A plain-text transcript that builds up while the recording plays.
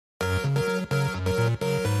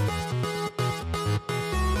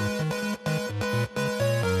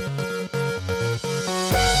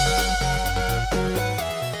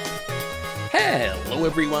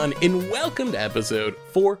everyone, and welcome to episode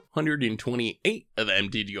 428 of the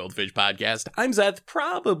MTG Goldfish podcast. I'm Seth,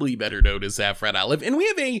 probably better known as Saffron Olive, and we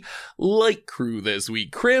have a light crew this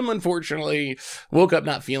week. Krim, unfortunately, woke up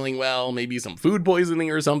not feeling well, maybe some food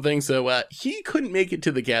poisoning or something, so he couldn't make it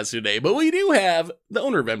to the cast today, but we do have the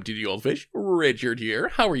owner of MTG Goldfish, Richard, here.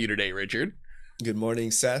 How are you today, Richard? Good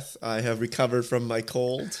morning, Seth. I have recovered from my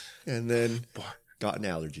cold, and then gotten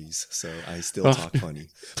allergies, so I still talk funny.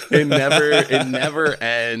 It never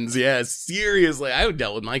ends. Yeah, seriously. I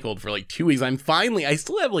dealt with my cold for like 2 weeks. I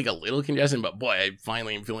still have like a little congestion, but boy, I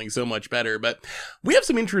finally am feeling so much better. But we have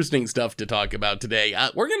some interesting stuff to talk about today.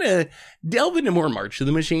 We're going to delve into more March of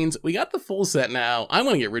the Machines. We got the full set now. I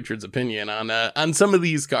want to get Richard's opinion on some of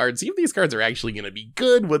these cards, see if these cards are actually going to be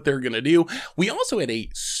good, what they're going to do. We also had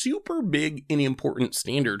a super big and important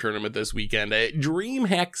standard tournament this weekend at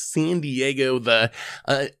DreamHack San Diego, the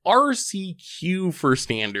RCQ for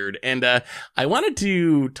standard, and I wanted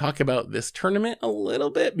to talk about this tournament a little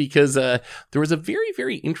bit because there was a very,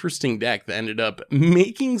 very interesting deck that ended up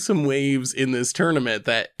making some waves in this tournament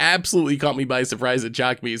that absolutely caught me by surprise. It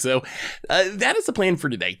shocked me. So that is the plan for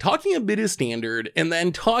today, talking a bit of standard and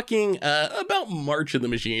then talking about March of the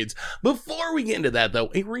Machines. Before we get into that,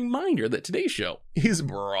 though, a reminder that today's show is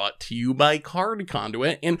brought to you by Card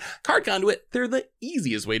Conduit, and Card Conduit, they're the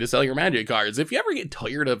easiest way to sell your Magic cards. If you ever get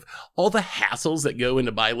tired of all the hassles that go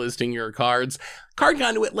into buy listing your cards, Card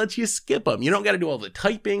Conduit lets you skip them. You don't got to do all the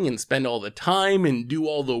typing and spend all the time and do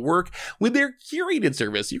all the work. With their curated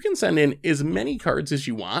service, you can send in as many cards as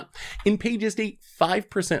you want and pay just a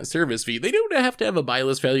 5% service fee. They don't have to have a buy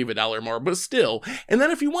list value of $1 more, but still. And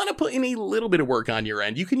then if you want to put in a little bit of work on your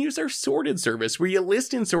end, you can use their sorted service where you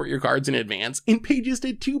list and sort your cards in advance and pay just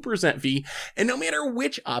a 2% fee. And no matter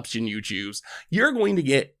which option you choose, you're going to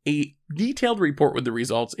get a detailed report with the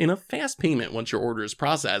results in a fast payment once your order is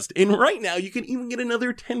processed. And right now, you can even get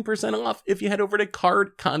another 10% off if you head over to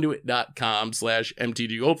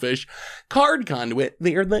cardconduit.com/mtggoldfish. Card Conduit,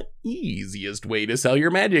 they are the easiest way to sell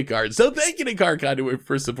your Magic cards. So thank you to Card Conduit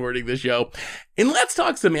for supporting the show. And let's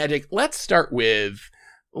talk some Magic. Let's start with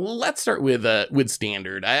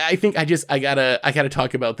standard. I think I gotta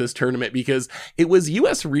talk about this tournament because it was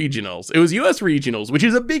US regionals, which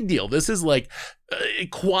is a big deal. This is like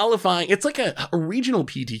qualifying. It's like a regional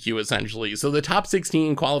PTQ essentially. So the top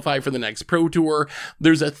 16 qualify for the next Pro Tour.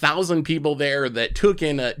 There's 1,000 people there that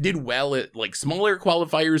did well at like smaller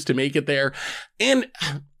qualifiers to make it there. And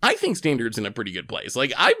I think standard's in a pretty good place.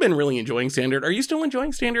 Like, I've been really enjoying standard. Are you still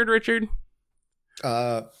enjoying standard, Richard?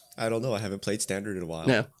 I don't know. I haven't played standard in a while.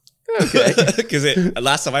 No. Okay. Because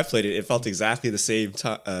last time I played it, it felt exactly the same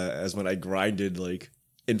as when I grinded like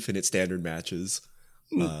infinite standard matches.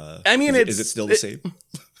 I mean, is it still the same?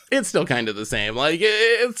 It's still kind of the same. Like,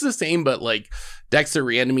 it's the same, but like decks are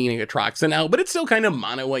reanimating Atroxa now, but it's still kind of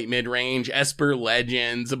mono white mid range, Esper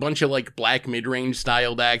Legends, a bunch of like black mid range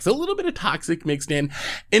style decks, a little bit of Toxic mixed in,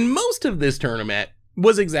 and most of this tournament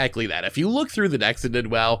was exactly that. If you look through the decks that did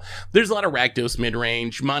well, there's a lot of Rakdos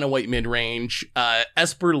mid-range, Mono White mid-range,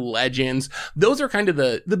 Esper Legends. Those are kind of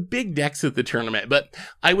the big decks at the tournament. But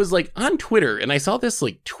I was like on Twitter and I saw this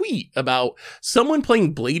like tweet about someone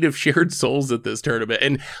playing Blade of Shared Souls at this tournament.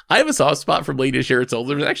 And I have a soft spot for Blade of Shared Souls.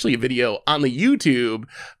 There's actually a video on the YouTube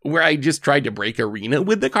where I just tried to break Arena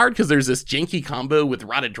with the card because there's this janky combo with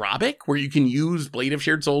Ratadropic where you can use Blade of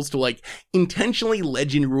Shared Souls to like intentionally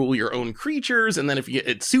legend rule your own creatures, and then if you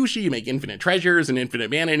get sushi, you make infinite treasures and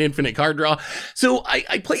infinite mana and infinite card draw. So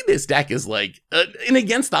I played this deck as like an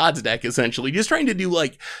against the odds deck, essentially, just trying to do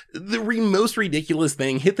like the most ridiculous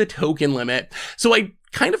thing, hit the token limit. So I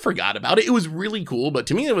kind of forgot about it. It was really cool, but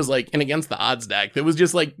to me it was like an against the odds deck that was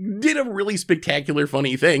just like did a really spectacular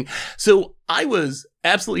funny thing. So I was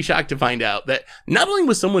absolutely shocked to find out that not only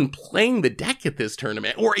was someone playing the deck at this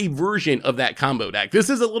tournament or a version of that combo deck, this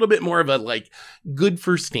is a little bit more of a like good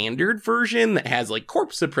for standard version that has like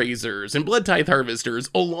Corpse Appraisers and Blood Tithe Harvesters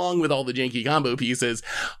along with all the janky combo pieces.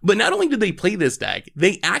 But not only did they play this deck,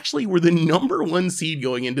 they actually were the #1 seed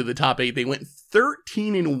going into the top 8. They went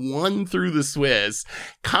 13-1 through the Swiss,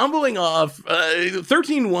 comboing off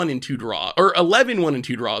 13-1 in 2 draws, or 11-1 in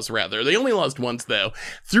 2 draws rather. They only lost once though,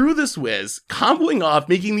 through the Swiss, comboing off,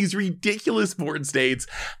 making these ridiculous board states,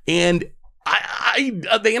 and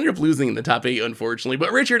they ended up losing in the top 8, unfortunately.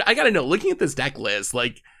 But Richard, I gotta know, looking at this deck list,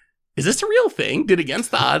 like, is this a real thing? Did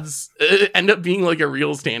Against the Odds end up being like a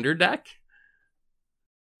real standard deck?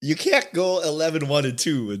 You can't go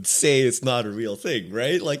 11-1-2 and say it's not a real thing,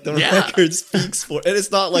 right? Like, the record speaks for, and it's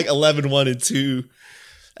not like 11-1-2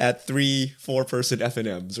 at 3-4 person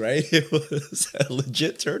FNMs, right? It was a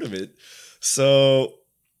legit tournament. So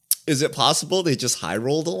is it possible they just high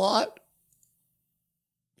rolled a lot?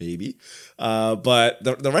 maybe. But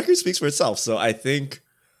the record speaks for itself. So I think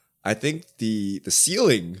the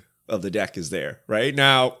ceiling of the deck is there. Right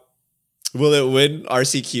now, will it win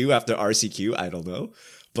RCQ after RCQ? I don't know.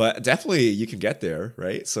 But definitely you can get there,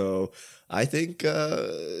 right? So I think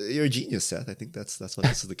you're a genius, Seth. I think that's what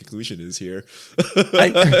the conclusion is here.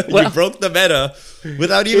 You broke the meta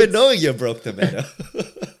without even knowing you broke the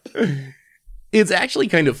meta. It's actually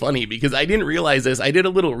kind of funny because I didn't realize this. I did a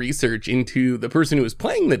little research into the person who was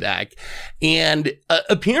playing the deck, and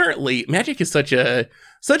apparently Magic is such a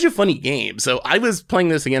funny game. So I was playing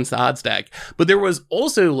this against the odds deck, but there was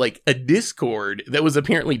also like a Discord that was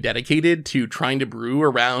apparently dedicated to trying to brew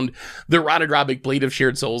around the Rotodropic Blade of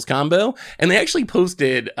Shared Souls combo. And they actually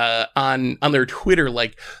posted on their Twitter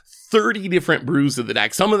like 30 different brews of the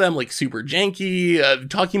deck. Some of them like super janky,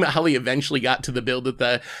 talking about how they eventually got to the build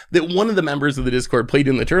that one of the members of the Discord played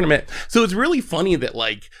in the tournament. So it's really funny that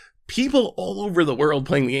like people all over the world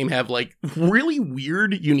playing the game have like really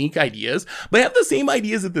weird, unique ideas, but have the same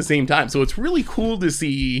ideas at the same time. So it's really cool to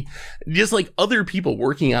see just like other people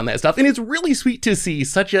working on that stuff. And it's really sweet to see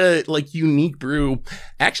such a like unique brew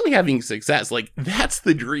actually having success. Like that's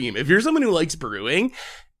the dream. If you're someone who likes brewing,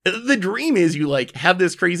 the dream is you like have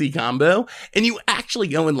this crazy combo and you actually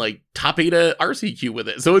go and like top 8 a RCQ with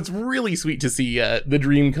it. So it's really sweet to see the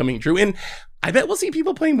dream coming true. And I bet we'll see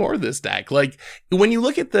people playing more of this deck. Like when you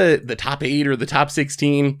look at the top 8 or the top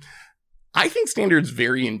 16, I think Standard's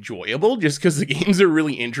very enjoyable just because the games are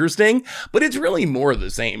really interesting, but it's really more of the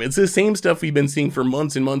same. It's the same stuff we've been seeing for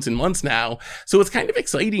months and months and months now. So it's kind of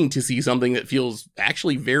exciting to see something that feels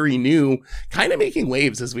actually very new, kind of making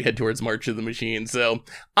waves as we head towards March of the Machine. So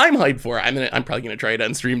I'm hyped for it. I'm probably going to try it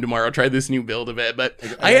on stream tomorrow, try this new build of it, but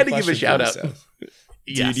I had to give a shout out.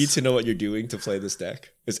 Yes. Do you need to know what you're doing to play this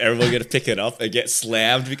deck? Is everyone going to pick it up and get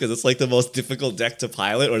slammed because it's like the most difficult deck to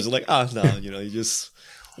pilot? Or is it like, no, you just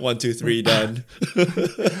 1, 2, 3 done?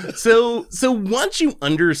 So once you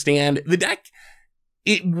understand the deck,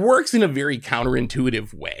 it works in a very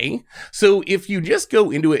counterintuitive way. So if you just go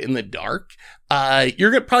into it in the dark,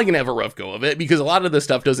 you're probably going to have a rough go of it because a lot of the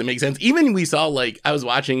stuff doesn't make sense. Even we saw, like, I was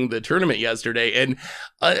watching the tournament yesterday and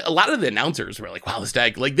a lot of the announcers were like, wow, this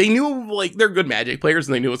deck, like, they knew, like, they're good Magic players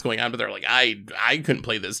and they knew what's going on, but they're like, I couldn't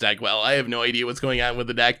play this deck well. I have no idea what's going on with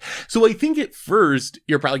the deck. So I think at first,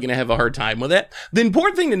 you're probably going to have a hard time with it. The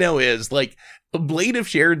important thing to know is, like, a Blade of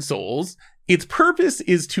Shared Souls, its purpose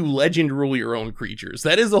is to legend rule your own creatures.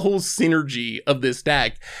 That is the whole synergy of this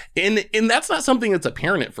deck. And that's not something that's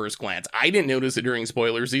apparent at first glance. I didn't notice it during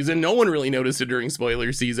spoiler season. No one really noticed it during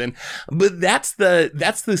spoiler season. But that's the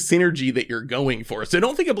synergy that you're going for. So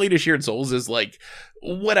don't think of Blade of Shared Souls as like,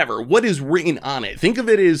 whatever, what is written on it. Think of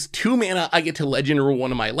it as 2 mana, I get to legend rule one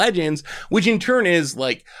of my legends, which in turn is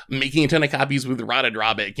like making a ton of copies with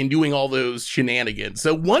Rotodropic and doing all those shenanigans.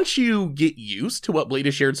 So once you get used to what Blade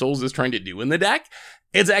of Shared Souls is trying to do in the deck,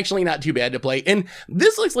 it's actually not too bad to play. And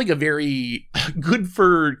this looks like a very good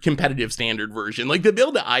for competitive Standard version. Like the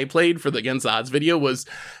build that I played for the Against the Odds video was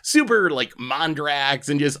super like Mondrax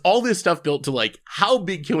and just all this stuff built to like, how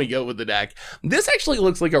big can we go with the deck? This actually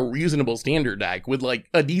looks like a reasonable Standard deck with like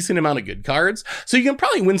a decent amount of good cards. So you can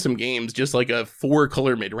probably win some games just like a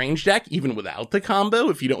 4-color mid-range deck, even without the combo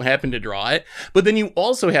if you don't happen to draw it. But then you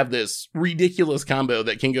also have this ridiculous combo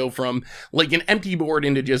that can go from like an empty board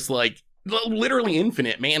into just like literally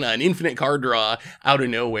infinite mana and infinite card draw out of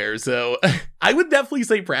nowhere. So I would definitely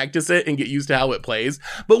say practice it and get used to how it plays.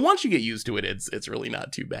 But once you get used to it, it's really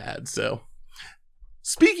not too bad. So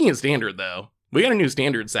speaking of Standard though, we got a new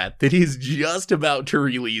Standard set that is just about to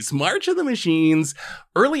release. March of the Machines.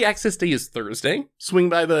 Early access day is Thursday. Swing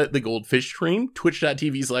by the Goldfish stream,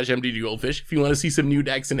 twitch.tv/mdggoldfish if you want to see some new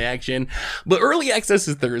decks in action. But early access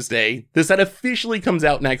is Thursday. The set officially comes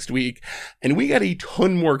out next week, and we got a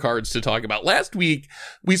ton more cards to talk about. Last week,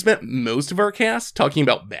 we spent most of our cast talking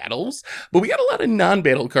about battles, but we got a lot of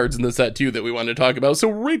non-battle cards in the set too that we wanted to talk about. So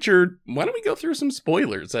Richard, why don't we go through some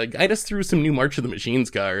spoilers? Guide us through some new March of the Machines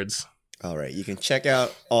cards. All right, you can check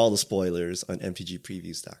out all the spoilers on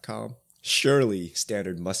mtgpreviews.com. Surely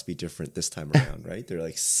Standard must be different this time around, right? There are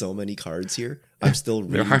like so many cards here. I'm still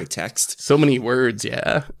reading the text. So many words,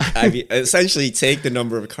 yeah. I mean, essentially take the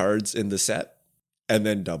number of cards in the set and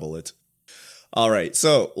then double it. All right,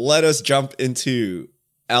 so let us jump into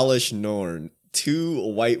Elesh Norn.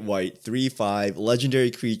 2 white, 3/5,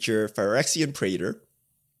 legendary creature, Phyrexian Praetor.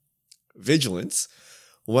 Vigilance.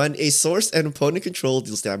 When a source and opponent control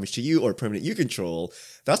deals damage to you or permanent you control,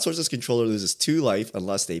 that source's controller loses 2 life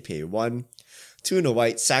unless they pay 1. 2 and a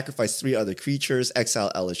white, sacrifice 3 other creatures,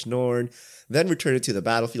 exile Elesh Norn, then return it to the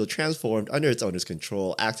battlefield transformed under its owner's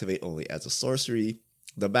control, activate only as a sorcery.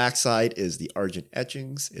 The backside is the Argent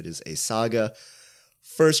Etchings. It is a saga.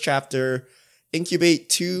 First chapter, incubate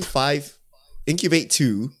two 5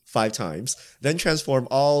 times, then transform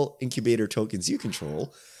all incubator tokens you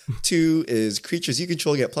control. 2 is creatures you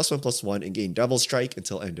control get +1/+1 and gain double strike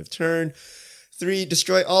until end of turn. 3,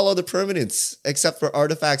 destroy all other permanents except for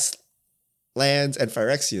artifacts, lands, and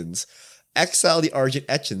Phyrexians. Exile the Argent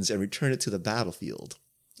Etchings and return it to the battlefield.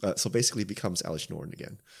 So basically becomes Alish Norn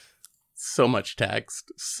again. So much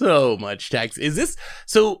text. So much text. Is this...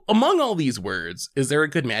 So, among all these words, is there a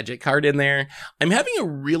good magic card in there? I'm having a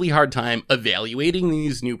really hard time evaluating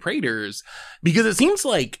these new Praetors because it seems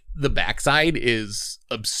like the backside is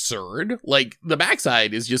absurd. Like, the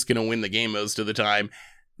backside is just going to win the game most of the time.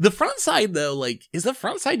 The front side, though, like, is the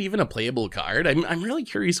front side even a playable card? I'm really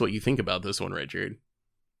curious what you think about this one, Richard.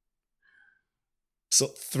 So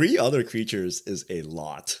 3 other creatures is a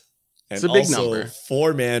lot. And it's a big also, number.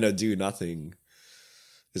 4 mana do nothing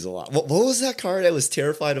is a lot. What was that card I was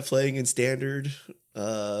terrified of playing in Standard?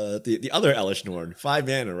 The other Elesh Norn, 5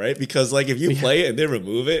 mana, right? Because like if you play it and they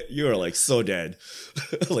remove it, you are like so dead.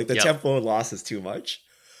 Like the tempo loss is too much.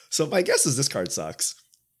 So my guess is this card sucks.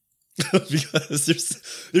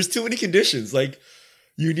 Because there's too many conditions. Like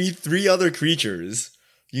you need 3 other creatures.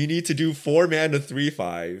 You need to do 4 mana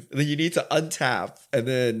 3/5. And then you need to untap and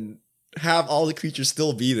then have all the creatures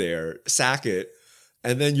still be there, sack it,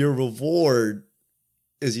 and then your reward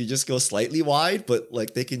is you just go slightly wide, but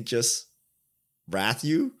like they can just wrath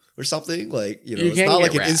you or something. Like, you know, it's not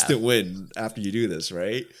like an instant win after you do this,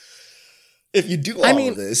 right? If you do all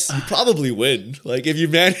of this, you probably win. Like if you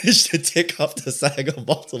manage to tick up the saga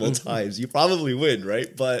multiple times, you probably win,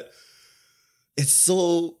 right? But it's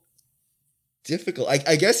so difficult.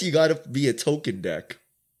 I guess you gotta be a token deck.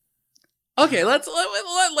 Okay, let's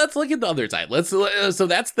look at the other side. So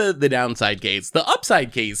that's the downside case. The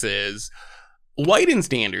upside case is white in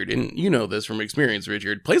Standard, and you know this from experience,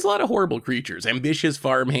 Richard, plays a lot of horrible creatures, ambitious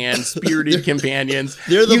farmhands, spirited companions.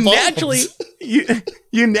 They're the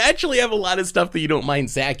you naturally have a lot of stuff that you don't mind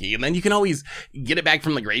sacking, and then you can always get it back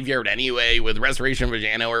from the graveyard anyway with Restoration of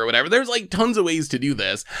Vajano or whatever. There's like tons of ways to do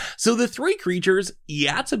this. So the 3 creatures,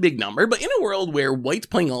 yeah, it's a big number, but in a world where white's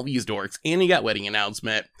playing all these dorks and you got Wedding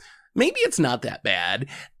Announcement, maybe it's not that bad.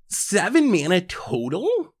 7 mana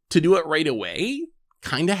total to do it right away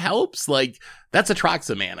kind of helps. Like, that's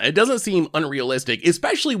Atraxa mana. It doesn't seem unrealistic,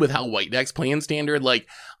 especially with how white decks play in Standard. Like,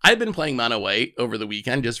 I've been playing mono white over the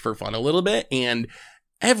weekend just for fun a little bit, and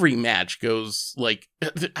every match goes, like,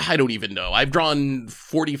 I don't even know. I've drawn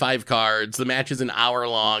 45 cards. The match is an hour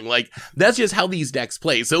long. Like, that's just how these decks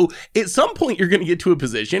play. So at some point, you're going to get to a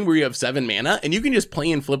position where you have 7 mana, and you can just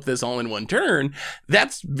play and flip this all in one turn.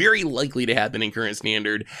 That's very likely to happen in current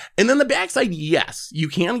Standard. And then the backside, yes, you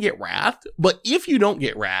can get Wrath, but if you don't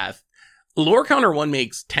get Wrath, Lore Counter 1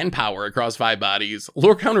 makes 10 power across 5 bodies.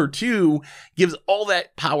 Lore Counter 2 gives all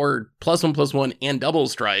that power +1/+1 and double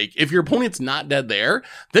strike. If your opponent's not dead there,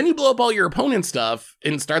 then you blow up all your opponent's stuff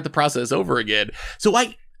and start the process over again. So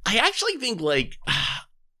I actually think, like,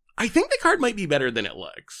 I think the card might be better than it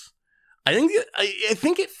looks. I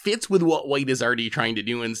think it fits with what white is already trying to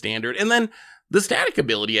do in Standard. And then the static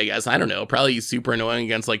ability, I guess, I don't know, probably super annoying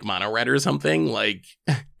against like mono red or something. Like,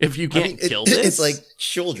 if you can't kill this. It's like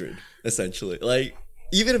Children, essentially. Like,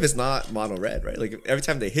 even if it's not mono red, right? Like, every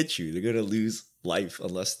time they hit you, they're going to lose life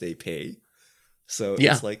unless they pay. So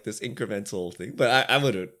it's like this incremental thing. But I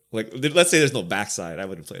wouldn't, like, let's say there's no backside. I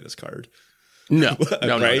wouldn't play this card. No.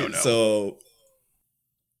 Right? No. So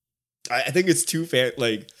I think it's too fair.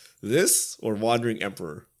 Like, this or Wandering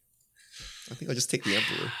Emperor. I think I'll just take the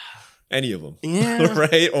Emperor. Any of them. Yeah.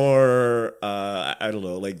 Right? Or, I don't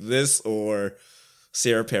know, like this or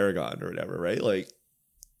Sarah Paragon or whatever, right? Like,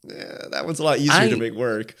 that one's a lot easier to make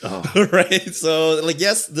work. Oh. Right? So, like,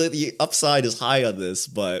 yes, the upside is high on this,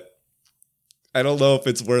 but I don't know if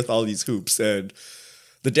it's worth all these hoops. And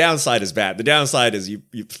the downside is bad. The downside is you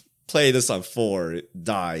play this on 4, it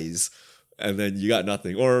dies, and then you got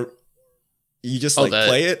nothing. Or you just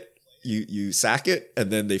play it. You sack it, and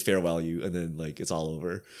then they farewell you, and then like it's all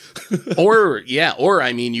over. or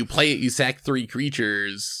I mean, you play it, you sack 3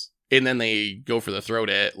 creatures, and then they go for the throat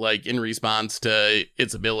it, like in response to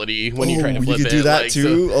its ability when you try to flip it. You can do that like,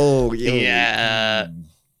 too. So, yeah.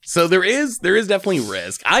 So there is definitely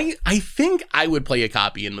risk. I think I would play a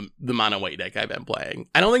copy in the mono white deck I've been playing.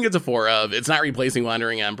 I don't think it's a 4 of. It's not replacing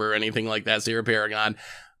Wandering Emperor or anything like that. Sarah Paragon,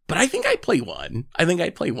 but I think I'd play one.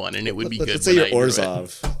 And it would be good. Let's say you're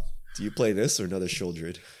Orzhov. Do you play this or another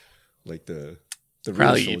Shieldred? Like the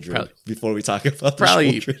real Shieldred? Before we talk about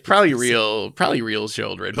Shieldred. Probably real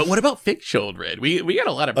Shieldred. But what about fake Shieldred? We got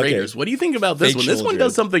a lot of Praetors. Okay. What do you think about this one? This one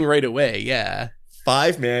does something right away, yeah.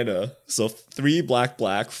 5 mana, so 3 black,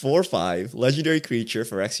 4/5, legendary creature,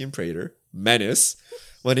 Phyrexian Praetor, Menace.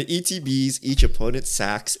 When it ETBs, each opponent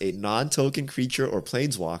sacks a non-token creature or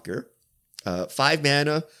planeswalker. 5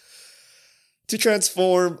 mana to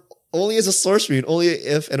transform only as a sorcery and only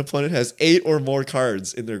if an opponent has 8 or more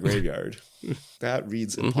cards in their graveyard. That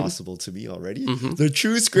reads impossible to me already. The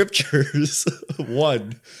true scriptures.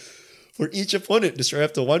 1. For each opponent, destroy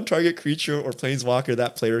up to 1 target creature or planeswalker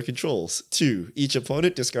that player controls. 2. Each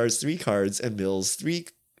opponent discards 3 cards and mills 3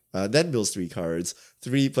 cards.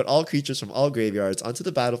 3. Put all creatures from all graveyards onto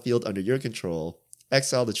the battlefield under your control.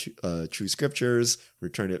 Exile the true scriptures.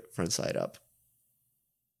 Return it front side up.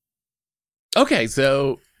 Okay,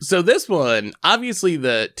 so this one, obviously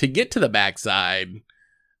to get to the backside,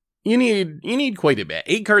 you need quite a bit.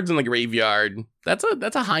 8 cards in the graveyard. That's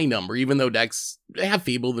a high number, even though decks have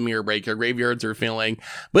Fable the Mirror Breaker, graveyards are filling,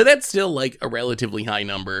 but that's still like a relatively high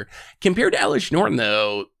number. Compared to Elish Norn,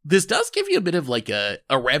 though, this does give you a bit of like a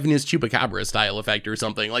Ravenous Chupacabra style effect or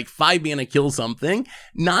something, like 5 mana kill something.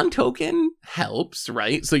 Non-token helps,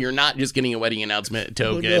 right? So you're not just getting a wedding announcement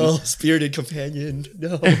token. Oh no, Spirited Companion,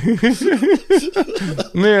 no.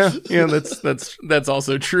 yeah, that's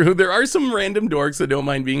also true. There are some random dorks that don't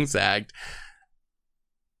mind being sacked.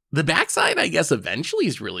 The backside, I guess, eventually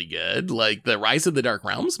is really good. Like, the Rise of the Dark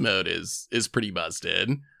Realms mode is pretty busted.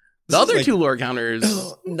 The other like, 2 lore counters...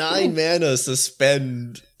 9 mana,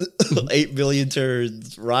 suspend 8 million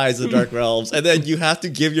turns, Rise of the Dark Realms, and then you have to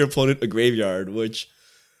give your opponent a graveyard, which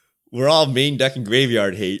we're all main deck and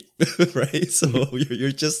graveyard hate, right? So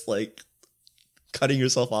you're just, like, cutting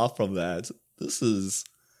yourself off from that. This is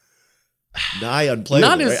nigh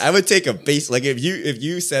unplayable, right? I would take a base... Like, if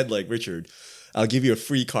you said, like, Richard... I'll give you a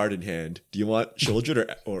free card in hand. Do you want Children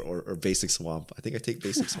or Basic Swamp? I think I take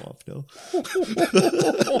Basic Swamp, no?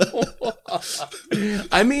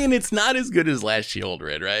 I mean, it's not as good as Last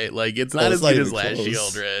Shieldred, right? Like, it's not as good as Last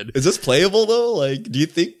Shieldred. Is this playable, though? Like, do you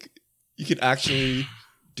think you could actually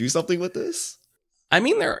do something with this? I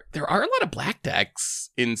mean, there are a lot of black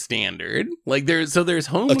decks in Standard. Like, there's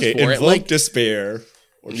homes for Invoke it. Like Despair.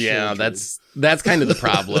 Yeah, that's kind of the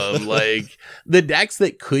problem. Like, the decks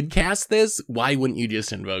that could cast this, why wouldn't you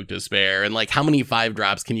just invoke Despair? And like, how many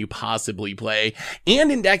 5-drops can you possibly play?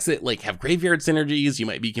 And in decks that like have graveyard synergies, you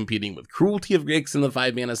might be competing with Cruelty of Grix in the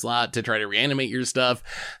 5 mana slot to try to reanimate your stuff.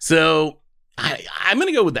 So I'm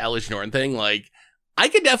gonna go with the Elish Norn thing. Like, I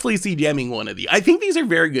could definitely see jamming one of these. I think these are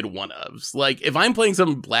very good one-ofs. Like, if I'm playing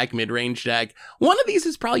some black mid-range deck, one of these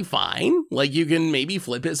is probably fine. Like, you can maybe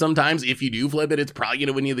flip it sometimes. If you do flip it, it's probably going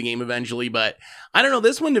to win you the game eventually. But I don't know.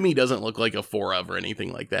 This one to me doesn't look like a 4-of or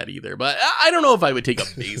anything like that either. But I don't know if I would take a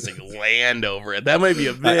basic land over it. That might be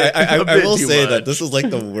a bit I will say much. that this is like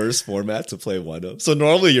the worst format to play one-of. So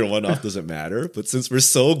normally your one-off doesn't matter. But since we're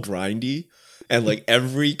so grindy, and like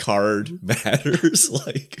every card matters,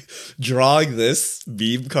 like drawing this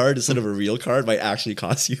meme card instead of a real card might actually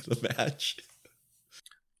cost you the match.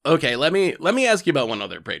 Okay, let me ask you about one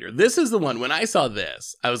other Praetor. This is the one, when I saw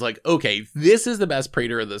this, I was like, okay, this is the best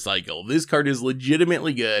Praetor of the cycle. This card is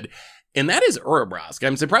legitimately good. And that is Urabrask.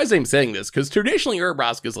 I'm surprised I'm saying this, because traditionally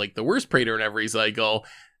Urabrask is like the worst Praetor in every cycle.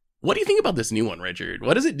 What do you think about this new one, Richard?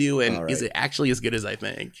 What does it do, and is it actually as good as I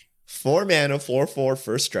think? 4 mana, 4/4,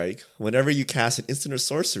 first strike. Whenever you cast an instant or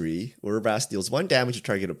sorcery, Urabrask deals 1 damage to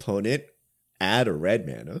target opponent. Add a red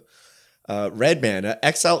mana.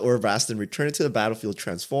 Exile Urabrask, then return it to the battlefield,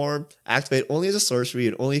 transform. Activate only as a sorcery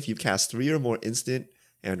and only if you cast 3 or more instant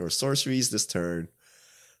and or sorceries this turn.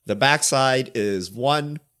 The backside is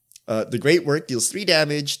 1. The Great Work deals 3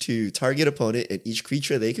 damage to target opponent and each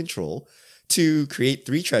creature they control. 2. Create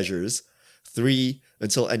 3 treasures. 3.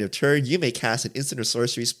 Until end of turn, you may cast an instant or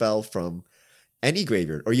sorcery spell from any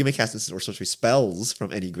graveyard, or you may cast instant or sorcery spells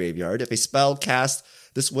from any graveyard. If a spell cast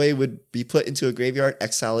this way would be put into a graveyard,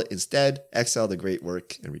 exile it instead. Exile the Great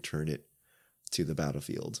Work and return it to the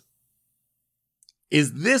battlefield.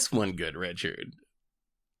 Is this one good, Richard?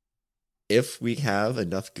 If we have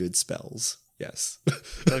enough good spells, yes.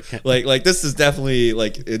 Okay. like this is definitely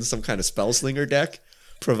like in some kind of spell slinger deck,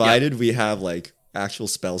 provided we have like actual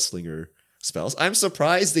spell slinger spells. I'm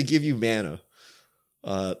surprised they give you mana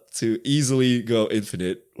to easily go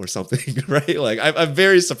infinite or something, right? Like I'm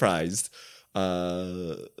very surprised.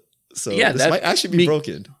 So yeah, this might actually be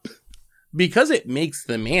broken. Because it makes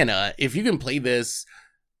the mana, if you can play this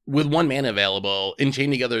with 1 mana available and chain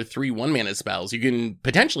together 3 1-mana spells, you can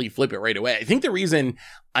potentially flip it right away. I think the reason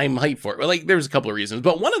I'm hyped for it, well, like there's a couple of reasons,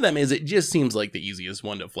 but one of them is it just seems like the easiest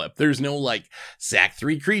one to flip. There's no like sack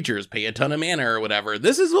 3 creatures, pay a ton of mana or whatever.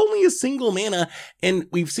 This is only a single mana, and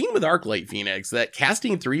we've seen with Arclight Phoenix that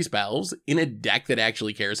casting 3 spells in a deck that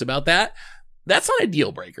actually cares about that that's not a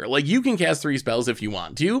deal breaker. Like, you can cast 3 spells if you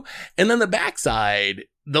want to. And then the backside,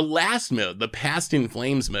 the last mode, the Past in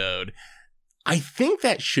Flames mode, I think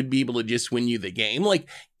that should be able to just win you the game. Like,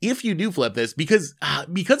 if you do flip this, because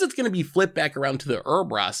it's going to be flipped back around to the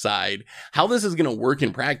Urbras side, how this is going to work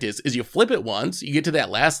in practice is you flip it once, you get to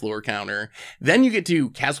that last lore counter, then you get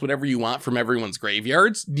to cast whatever you want from everyone's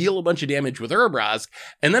graveyards, deal a bunch of damage with Urbras,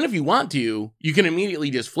 and then if you want to, you can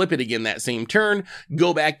immediately just flip it again that same turn,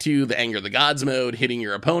 go back to the Anger the Gods mode, hitting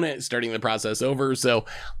your opponent, starting the process over. So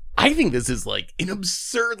I think this is like an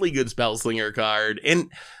absurdly good Spell Slinger card,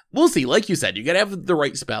 and we'll see. Like you said, you gotta have the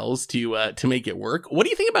right spells to make it work. What do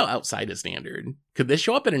you think about outside of Standard? Could this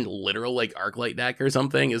show up in a literal like Arclight deck or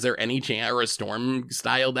something? Is there any chance, or a Storm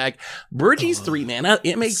style deck? Burgie's 3 mana.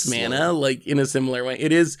 It makes mana like in a similar way.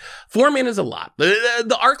 It is 4 mana is a lot.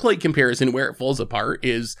 The Arclight comparison where it falls apart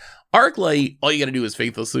is Arclight, all you gotta do is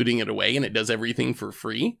Faithless Looting it away and it does everything for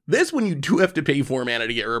free. This one you do have to pay 4 mana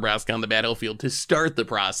to get Urbrask on the battlefield to start the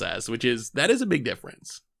process, that is a big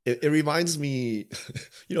difference. It reminds me,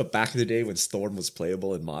 back in the day when Storm was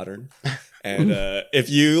playable in Modern. And if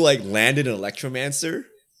you like landed an Electromancer,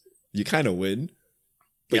 you kind of win.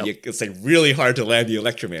 But it's like really hard to land the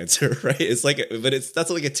Electromancer, right? That's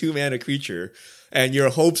like a 2 mana creature. And your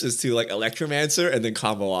hopes is to like Electromancer and then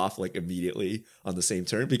combo off like immediately on the same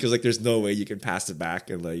turn, because like there's no way you can pass it back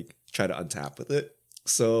and like try to untap with it.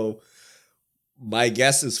 So my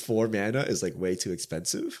guess is 4 mana is like way too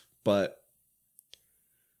expensive, but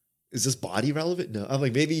is this body relevant? No. I'm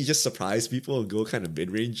like, maybe you just surprise people and go kind of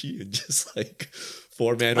mid-rangey and just like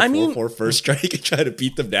 4 mana, 4/4 first strike and try to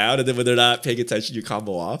beat them down. And then when they're not paying attention, you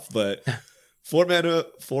combo off. But 4 mana,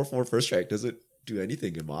 4/4 first strike doesn't do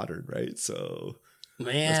anything in Modern, right? So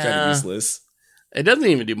that's kind of useless. It doesn't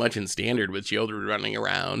even do much in Standard with Sheoldred running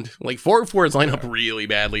around. Like 4/4s line up really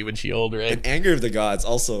badly with Sheoldred. And Anger of the Gods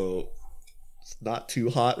also not too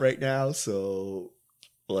hot right now. So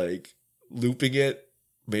like looping it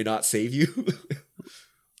may not save you.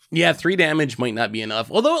 Yeah, 3 damage might not be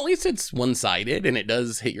enough. Although at least it's one-sided and it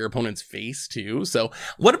does hit your opponent's face too. So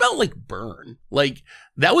what about like burn? Like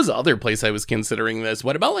that was the other place I was considering this.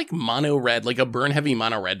 What about like mono red, like a burn heavy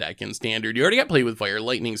mono red deck in Standard? You already got Play with Fire,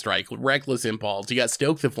 Lightning Strike, Reckless Impulse. You got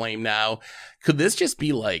Stoke the Flame now. Could this just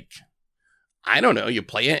be like, I don't know, you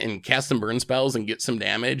play it and cast some burn spells and get some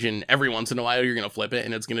damage, and every once in a while you're going to flip it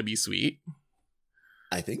and it's going to be sweet?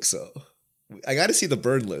 I think so. I got to see the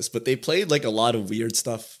burn list, but they played like a lot of weird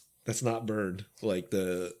stuff that's not burned, like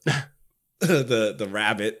the the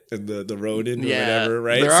rabbit and the rodent or whatever,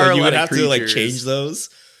 right? So you would have to like change those.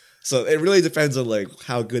 So it really depends on like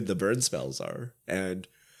how good the burn spells are, and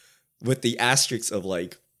with the asterisks of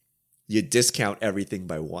like you discount everything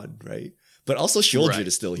by 1, right? But also Sheoldred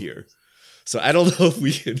is still here, so I don't know if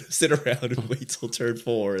we can sit around and wait till turn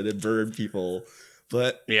 4 and then burn people.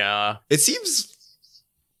 But yeah, it seems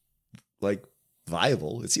like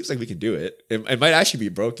viable. It seems like we can do it. It might actually be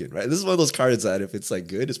broken, right? This is one of those cards that if it's like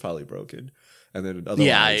good, it's probably broken, and then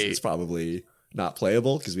otherwise it's probably not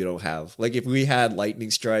playable because we don't have, like, if we had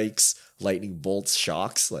lightning strikes, lightning bolts,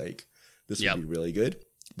 shocks, like this would be really good.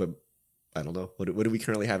 But I don't know, what do we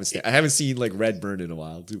currently have in I haven't seen like red burn in a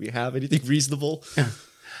while. Do we have anything reasonable?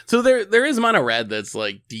 So there is mono red that's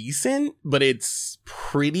like decent, but it's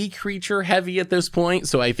pretty creature heavy at this point.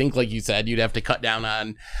 So I think, like you said, you'd have to cut down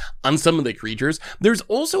on some of the creatures. There's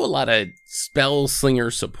also a lot of spell slinger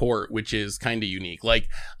support, which is kind of unique. Like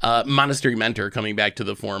Monastery Mentor coming back to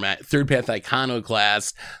the format, Third Path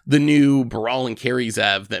Iconoclast, the new Baral and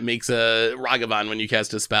Karizev that makes a Ragavan when you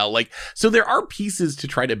cast a spell. Like, so there are pieces to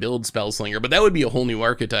try to build spell slinger, but that would be a whole new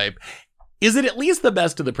archetype. Is it at least the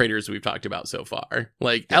best of the Praetors we've talked about so far?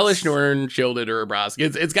 Like Elish Norn, Sheoldred, or Brask,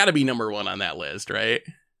 it's got to be number 1 on that list, right?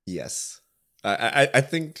 Yes. I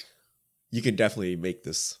think you can definitely make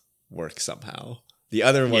this work somehow. The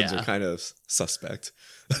other ones are kind of suspect.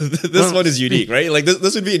 This one is unique, right? Like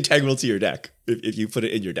this would be integral to your deck if you put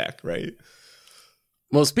it in your deck, right?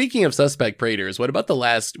 Well, speaking of suspect Praetors, what about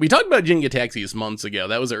we talked about Jin-Gitaxias months ago.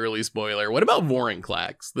 That was an early spoiler. What about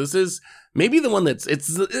Vorinclex? This is maybe the one it's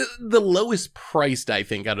the lowest priced, I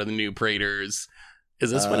think, out of the new Praetors.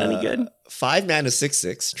 Is this one any good? 5 mana,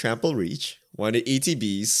 6/6, trample reach. 1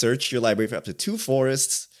 ETBs, search your library for up to 2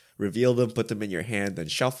 forests, reveal them, put them in your hand, then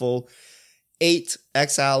shuffle. 8,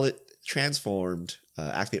 exile it, transformed,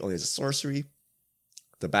 activate only as a sorcery.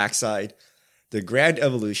 The backside. The Grand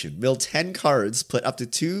Evolution. Mill 10 cards, put up to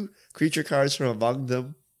 2 creature cards from among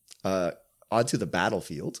them onto the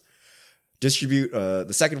battlefield. Distribute,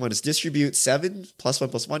 the second one is distribute 7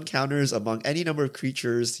 +1/+1 counters among any number of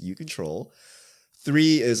creatures you control.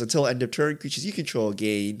 3 is until end of turn, creatures you control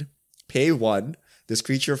gain, pay 1. This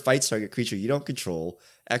creature fights target creature you don't control.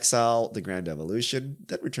 Exile the Grand Evolution,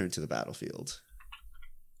 then return to the battlefield.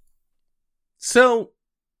 So,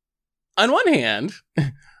 on one hand,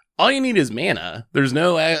 all you need is mana. There's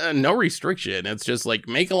no restriction. It's just like,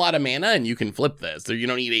 make a lot of mana and you can flip this. So you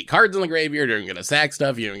don't need 8 cards in the graveyard. You're going to sack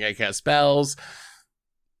stuff. You don't get to cast spells.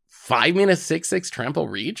 5 mana 6/6 Trample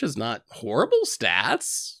Reach is not horrible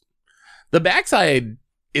stats. The backside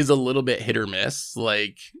is a little bit hit or miss.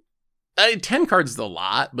 Like, 10 cards is a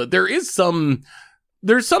lot, but there's some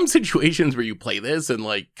situations where you play this and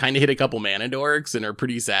like kind of hit a couple mana dorks and are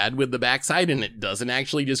pretty sad with the backside, and it doesn't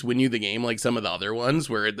actually just win you the game like some of the other ones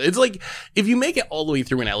where it's like, if you make it all the way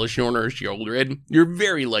through an Elish Norn or Shieldred, you're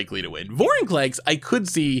very likely to win. Vorinclex, I could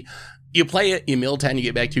see you play it, you mill 10, you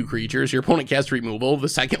get back 2 creatures, your opponent casts removal, the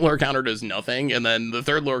second lore counter does nothing, and then the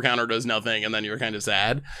third lore counter does nothing, and then you're kind of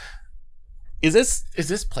sad. Is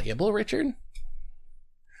this playable, Richard?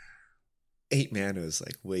 8 mana is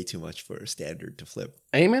like way too much for a standard to flip.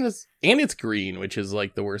 8 mana is, and it's green, which is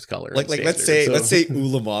like the worst color. Like let's say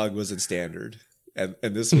Ulamog was in standard, and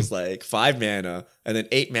this was like 5 mana, and then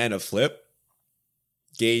 8 mana flip,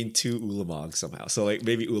 gain 2 Ulamog somehow. So like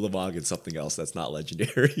maybe Ulamog and something else that's not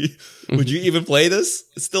legendary. Would you even play this?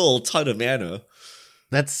 It's still a ton of mana.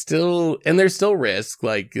 That's still, and there's still risk,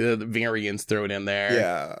 like the variants thrown in there.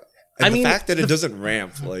 Yeah. And the fact that it doesn't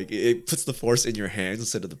ramp, like it puts the force in your hands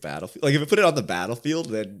instead of the battlefield. Like if you put it on the battlefield,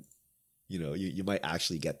 then you might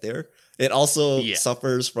actually get there. It also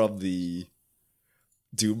suffers from the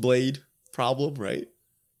Doomblade problem, right?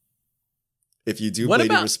 If you Doomblade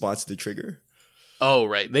in response to the trigger. Oh,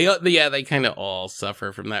 right. They kind of all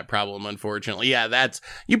suffer from that problem, unfortunately. Yeah,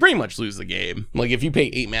 you pretty much lose the game. Like if you pay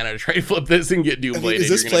 8 mana to try to flip this and get Doombladed, is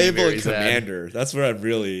this playable in Commander? That's where I'm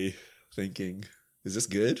really thinking. Is this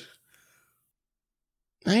good?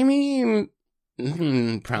 I mean,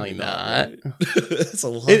 probably not. It's a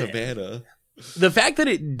lot of mana. The fact that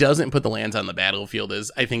it doesn't put the lands on the battlefield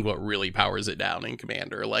is, I think, what really powers it down in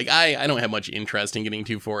Commander. Like, I don't have much interest in getting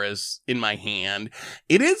 2 forests in my hand.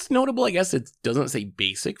 It is notable, I guess, it doesn't say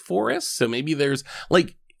basic forests, so maybe there's,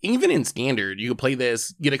 like, even in Standard, you could play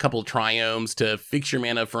this, get a couple Triomes to fix your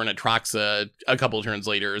mana for an Atraxa a couple turns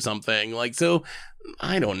later or something. Like, so,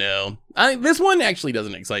 I don't know. This one actually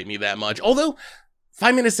doesn't excite me that much, although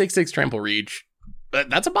 5 mana 6/6 Trample Reach,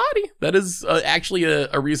 that's a body. That is actually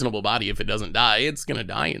a reasonable body. If it doesn't die, it's going to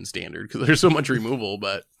die in Standard because there's so much removal,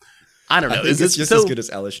 but I don't know. I think it's just as good as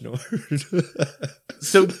Elish Norn.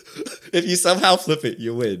 So if you somehow flip it,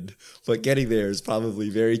 you win. But getting there is probably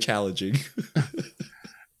very challenging.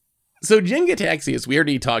 So Jin-Gitaxias, we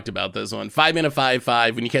already talked about this one. 5 mana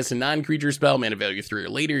 5/5. When you cast a non-creature spell, mana value 3 or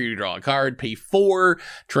later, you draw a card, pay 4,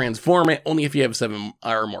 transform it. Only if you have 7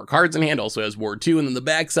 or more cards in hand. Also has Ward 2. And then the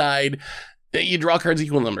backside, you draw cards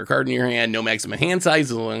equal to the number of card in your hand. No maximum hand size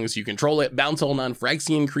as long as you control it. Bounce all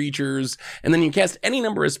non-Phyrexian creatures. And then you cast any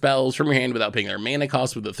number of spells from your hand without paying their mana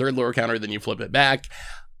cost with the third lore counter. Then you flip it back.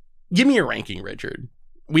 Give me your ranking, Richard.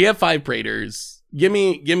 We have 5 Praetors. Give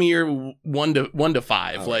me your 1 to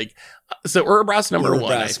 5. Like, so Urabras number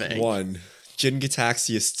 1, I think. 1.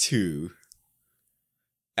 Jin-Gitaxias 2.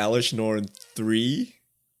 Elish Norn 3.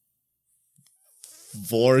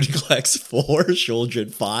 Vorinclex 4.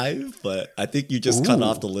 Shieldred 5. But I think you just cut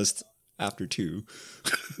off the list after 2.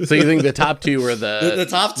 So you think the top 2 are the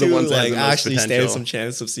top 2 ones like that actually stand some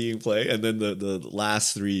chance of seeing play, and then the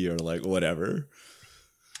last 3 are like whatever.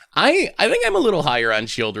 I think I'm a little higher on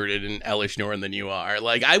Shieldred and Elish Norn than you are.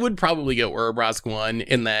 Like, I would probably go Urabras 1,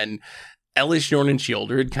 and then Elish Norn and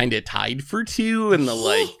Shieldred kind of tied for 2, and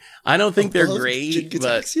I don't think they're great,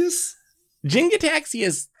 but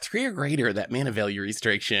Jin-Gitaxias 3 or greater, that mana value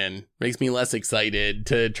restriction makes me less excited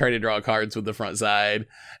to try to draw cards with the front side.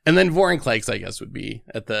 And then Vorinclex, I guess, would be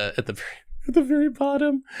at the very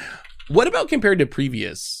bottom. What about compared to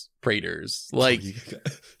previous Praetors? Like,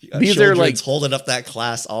 these are like holding up that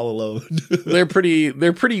class all alone. they're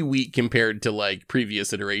pretty weak compared to like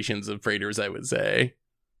previous iterations of Praetors, I would say.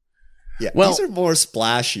 Yeah, these are more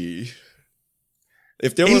splashy.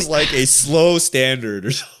 If there was like a slow standard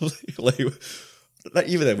or something, like not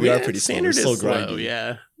even that, we are pretty slow. We're still grinding.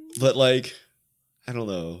 Yeah. But like, I don't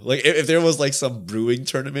know. Like if there was like some brewing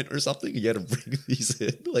tournament or something, you had to bring these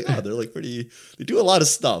in. Like, they're like pretty. They do a lot of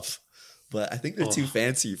stuff. But I think they're too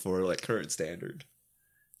fancy for like current standard.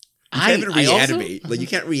 You can't even reanimate. Like you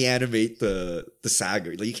can't reanimate the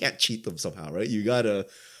Saga. Like you can't cheat them somehow, right? You gotta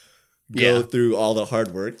go through all the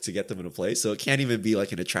hard work to get them into play. So it can't even be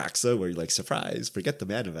like an Atraxa where you're like, surprise, forget the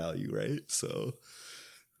mana value, right? So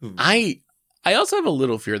I also have a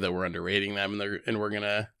little fear that we're underrating them, and we're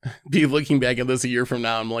gonna be looking back at this a year from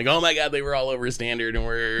now. I'm like, oh my god, they were all over standard, and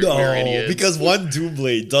we're idiots. Because one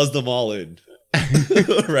Doomblade does them all in.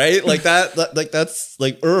 Right? Like that's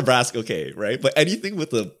like Urabrask, okay, right? But anything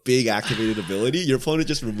with a big activated ability, your opponent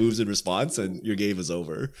just removes in response and your game is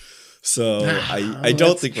over. So I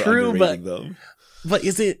don't think we're underrating them. But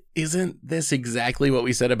isn't this exactly what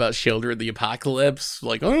we said about Shieldred the Apocalypse?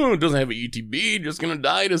 Like, oh, it doesn't have an ETB, just gonna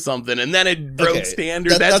die to something, and then it broke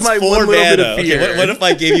standard. That's my 1 little bit of fear. Okay, what if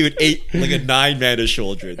I gave you a 9 mana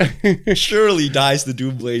Shieldred? Surely dies the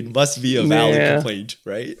Doomblade must be a valid complaint,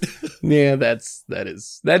 right? Yeah, that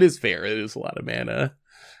is fair. It is a lot of mana.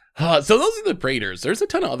 So those are the Praetors. There's a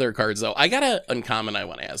ton of other cards though. I got an uncommon I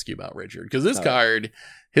want to ask you about, Richard, because this card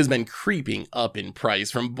has been creeping up in price.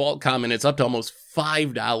 From Vault Common, it's up to almost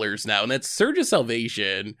 $5 now, and that's Surge of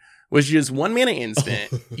Salvation, which is 1 mana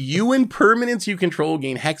instant. You and permanents you control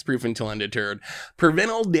gain hexproof until end of turn.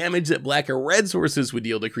 Prevent all damage that black or red sources would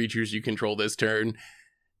deal to creatures you control this turn.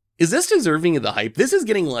 Is this deserving of the hype? This is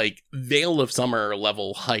getting like Veil of Summer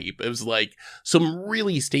level hype. It was like some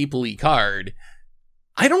really stapley card.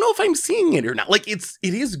 I don't know if I'm seeing it or not. Like, it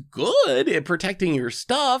is good at protecting your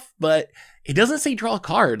stuff, but it doesn't say draw a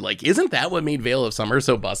card. Like, isn't that what made Veil of Summer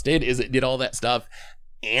so busted? Is it did all that stuff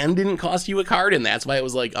and didn't cost you a card, and that's why it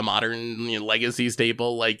was like a modern legacy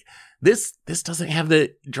staple? Like, this doesn't have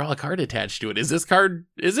the draw a card attached to it. Is this card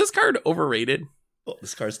overrated? Well,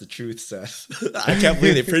 this card's the truth, Seth. I can't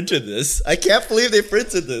believe they printed this.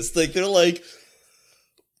 Like, they're like,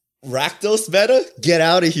 Rakdos meta, get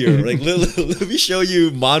out of here. Like, let me show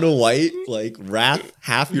you mono white, like Wrath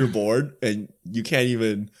half your board, and you can't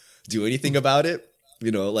even do anything about it.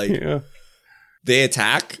 They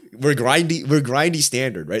attack. We're grindy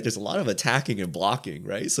standard, right? There's a lot of attacking and blocking,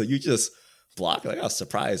 right? So you just block, like, oh,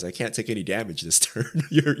 surprise, I can't take any damage this turn.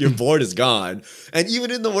 Your board is gone. And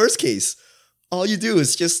even in the worst case, all you do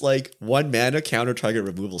is just like 1 mana counter target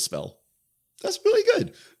removal spell. That's really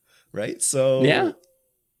good, right? So yeah.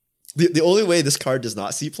 The only way this card does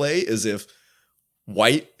not see play is if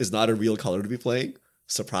white is not a real color to be playing.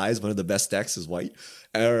 Surprise, one of the best decks is white.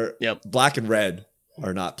 Or black and red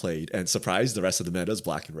are not played. And surprise, the rest of the meta is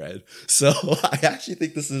black and red. So I actually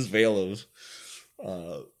think this is Veil of...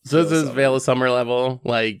 so this is Veil of Summer level.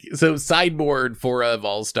 Like, so sideboard for a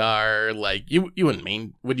Volstar, like, you wouldn't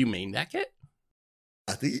main... Would you main deck it?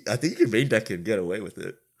 I think you can main deck it and get away with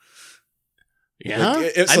it. Yeah.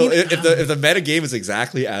 Like, if the meta game is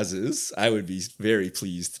exactly as is, I would be very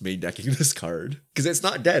pleased main decking this card, because it's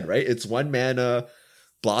not dead, right? It's 1 mana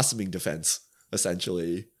blossoming defense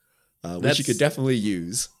essentially, which you could definitely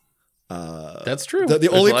use. That's true. The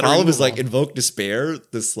only problem is like Invoke Despair.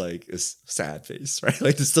 This like is sad face, right?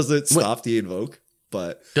 Like, this doesn't stop the invoke,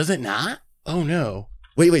 but does it not? Oh no.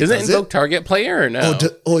 Wait, does it invoke target player or no?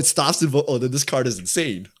 It stops invoke. Oh, then this card is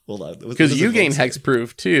insane. Hold on. Because you gain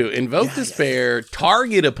hexproof too. Invoke Despair,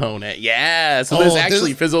 target opponent. Yeah, so this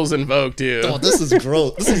actually fizzles invoke too. Oh, this is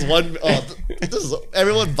gross. This is one. This is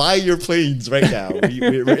everyone buy your planes right now.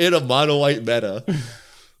 We're in a mono white meta.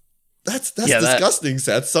 That's disgusting,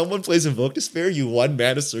 Seth. Someone plays Invoke Despair, you 1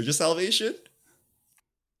 mana Surge of Salvation.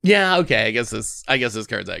 Yeah, okay. I guess this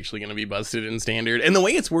card's actually going to be busted in standard. And the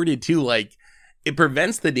way it's worded too, like, it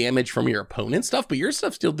prevents the damage from your opponent's stuff, but your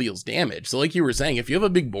stuff still deals damage. So like you were saying, if you have a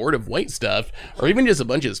big board of white stuff, or even just a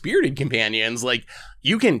bunch of Spirited Companions, like,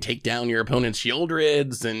 you can take down your opponent's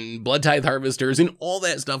Shieldreds and Blood Tithe Harvesters and all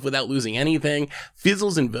that stuff without losing anything.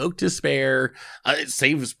 Fizzles Invoke Despair. It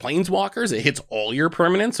saves Planeswalkers. It hits all your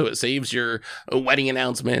permanents, so it saves your wedding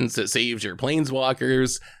announcements. It saves your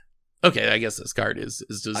Planeswalkers. Okay, I guess this card is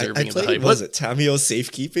deserving of the hype. Was it Tameo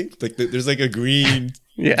Safekeeping? Like, there's like a green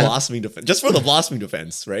blossoming defense, just for the blossoming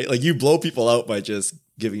defense, right? Like, you blow people out by just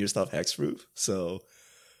giving your stuff hexproof. So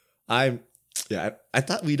I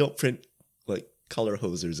thought we don't print like color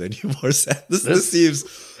hosers anymore. This seems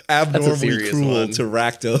abnormally cruel to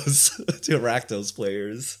Rakdos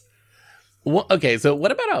players. Well, okay, so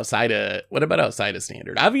what about outside of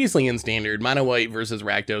standard? Obviously, in standard, mono white versus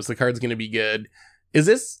Rakdos, the card's going to be good. Is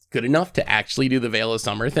this good enough to actually do the Veil of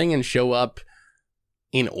Summer thing and show up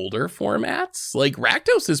in older formats? Like,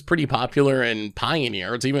 Rakdos is pretty popular in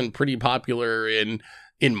Pioneer. It's even pretty popular in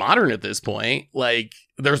Modern at this point. Like,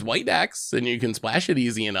 there's white decks, and you can splash it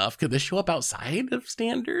easy enough. Could this show up outside of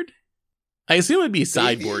Standard? I assume it'd be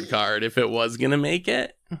sideboard card if it was going to make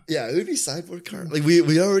it. Yeah, it would be sideboard card. Like,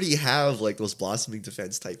 we already have, like, those blossoming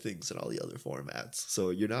defense type things in all the other formats.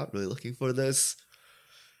 So you're not really looking for this.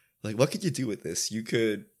 Like, what could you do with this? You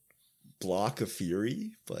could block a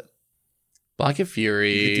Fury, but... Block a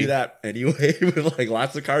Fury. You could do that anyway with, like,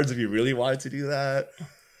 lots of cards if you really wanted to do that.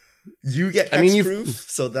 You get hexproof,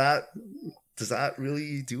 so that does that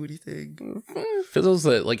really do anything? Fizzle's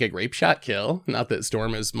like a grape shot kill. Not that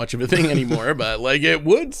Storm is much of a thing anymore, but like it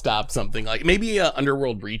would stop something like maybe a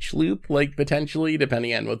Underworld Breach loop, like potentially,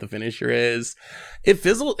 depending on what the finisher is. It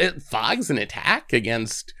fogs an attack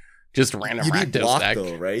against just random Rakdos block deck.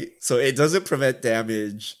 though, right? So it doesn't prevent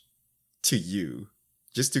damage to you,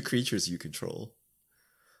 just to creatures you control.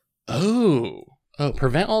 Oh,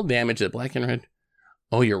 prevent all damage at black and red.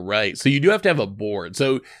 Oh, you're right. So you do have to have a board.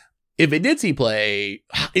 So if it did see play,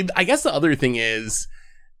 I guess the other thing is,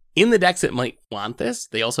 in the decks that might want this,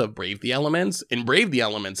 they also have Brave the Elements. And Brave the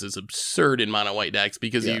Elements is absurd in mono white decks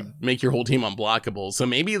because you make your whole team unblockable. So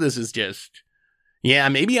maybe this is just,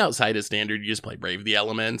 maybe outside of standard, you just play Brave the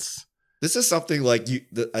Elements. This is something like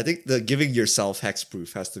I think the giving yourself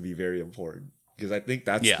hexproof has to be very important. Because I think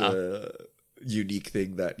that's the unique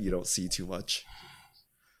thing that you don't see too much.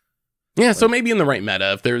 Yeah, so maybe in the right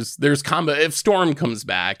meta, if there's combo, if Storm comes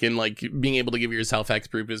back and like being able to give yourself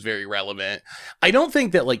hexproof is very relevant. I don't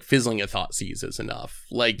think that like fizzling a Thoughtseize is enough.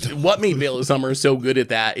 Like what made Veil of Summer so good at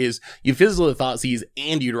that is you fizzle a Thoughtseize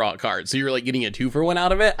and you draw a card, so you're like getting a 2-for-1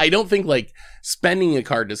 out of it. I don't think like spending a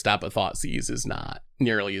card to stop a Thoughtseize is not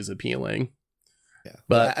nearly as appealing. Yeah,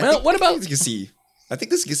 but what about? I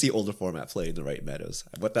think this can see older format play in the right metas.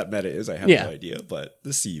 What that meta is, I have no idea, but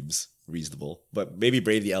this seems reasonable. But maybe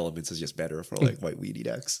Brave the Elements is just better for like white weedy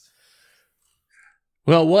decks.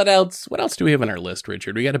 Well, what else do we have on our list,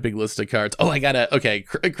 Richard? We got a big list of cards. Oh,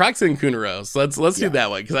 Crocs and Kunaros. Let's do that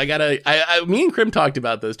one, because me and Krim talked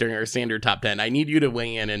about this during our standard top 10. I need you to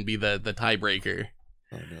weigh in and be the tiebreaker.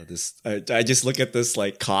 Oh no, I just look at this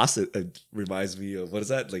like cost. It reminds me of, what is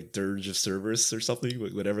that, like Dirge of Cerberus or something,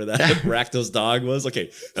 whatever that Rakdos dog was. Okay,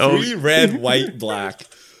 3 red, white, black,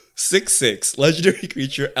 6/6 legendary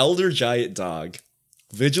creature, Elder Giant Dog,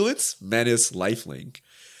 Vigilance, Menace, Lifelink.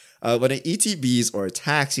 When it ETBs or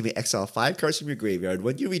attacks, you may exile 5 cards from your graveyard.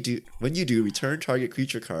 When you do, return target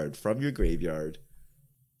creature card from your graveyard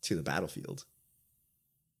to the battlefield.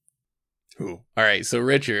 Ooh. All right, so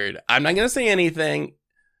Richard, I'm not gonna say anything.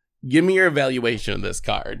 Give me your evaluation of this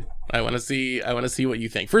card. I want to see what you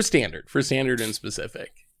think. For standard in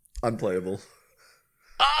specific. Unplayable.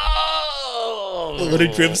 Oh! What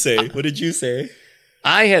did Krim say? What did you say?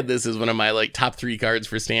 I had this as one of my like top 3 cards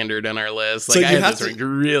for standard on our list. Like, so I had this ranked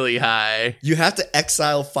really high. You have to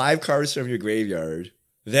exile 5 cards from your graveyard.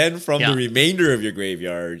 Then from the remainder of your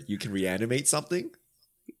graveyard, you can reanimate something.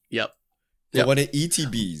 Yep. But when it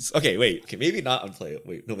ETBs, okay, maybe not unplayable.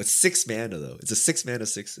 Wait, no, it's 6 mana though. It's a 6 mana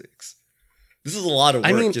 6/6. This is a lot of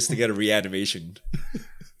work just to get a reanimation.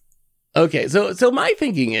 Okay, so my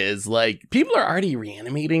thinking is like people are already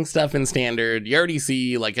reanimating stuff in standard. You already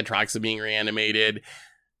see like Atraxa being reanimated.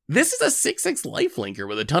 This is a 6/6 lifelinker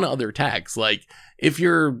with a ton of other attacks. Like if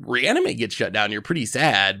your reanimate gets shut down, you're pretty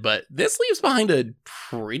sad. But this leaves behind a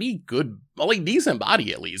pretty good, like decent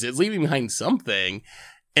body at least. It's leaving behind something.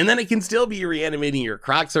 And then it can still be reanimating your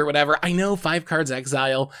Crocs or whatever. I know 5 cards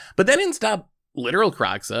exile, but that didn't stop literal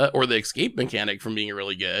Croxa or the escape mechanic from being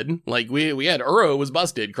really good. Like we had Uro was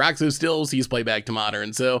busted. Croxa still sees play back to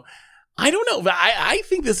modern. So I don't know. But I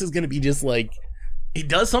think this is going to be just like, it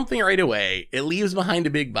does something right away. It leaves behind a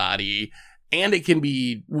big body. And it can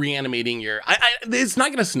be reanimating your... it's not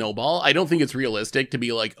going to snowball. I don't think it's realistic to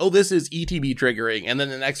be like, oh, this is ETB triggering, and then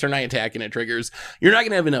the next turn I attack and it triggers. You're not going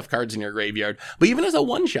to have enough cards in your graveyard. But even as a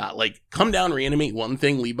one-shot, like, come down, reanimate one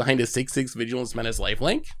thing, leave behind a 6/6 Vigilance, Menace,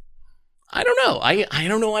 Lifelink. I don't know. I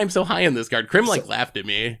don't know why I'm so high on this card. Krim, like, laughed at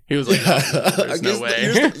me. He was like, oh, there's no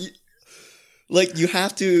way. Like, you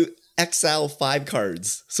have to exile 5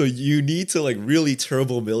 cards. So you need to, like, really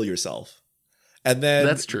turbo mill yourself. And then...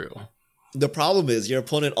 That's true. The problem is your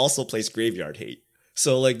opponent also plays Graveyard Hate.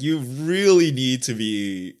 So, like, you really need to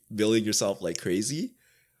be milling yourself like crazy.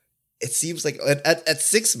 It seems like at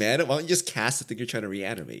 6 mana, why don't you just cast the thing you're trying to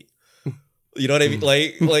reanimate? You know what I mean?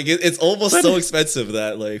 Like it's almost so expensive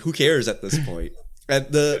that, like, who cares at this point? And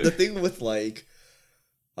the thing with, like,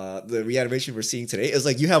 the reanimation we're seeing today is,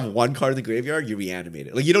 like, you have 1 card in the graveyard, you reanimate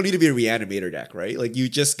it. Like, you don't need to be a reanimator deck, right? Like, you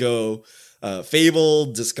just go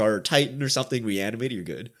Fable, discard Titan or something, reanimate, you're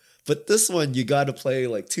good. But this one, you got to play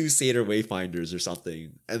like 2 Satyr Wayfinders or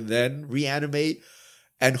something, and then reanimate,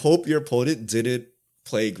 and hope your opponent didn't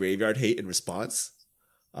play Graveyard Hate in response.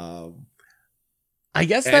 I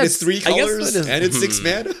guess and it's 3 colors, and it's 6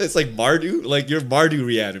 mana. It's like Mardu, like your Mardu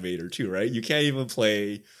reanimator too, right? You can't even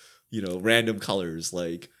play, random colors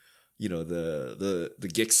like, the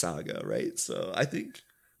Gix Saga, right? So I think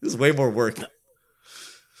this is way more work.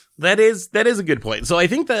 That is a good point. So I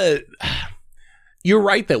think that. you're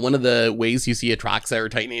right that one of the ways you see Atraxa or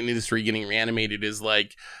Titan Industry getting reanimated is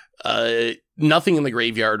like nothing in the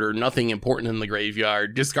graveyard or nothing important in the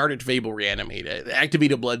graveyard. Discard it to Fable, reanimate it.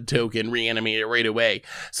 Activate a blood token, reanimate it right away.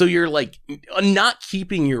 So you're like not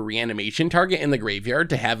keeping your reanimation target in the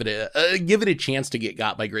graveyard to have it give it a chance to get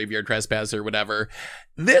got by Graveyard Trespass or whatever.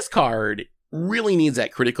 This card really needs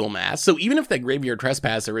that critical mass. So even if that Graveyard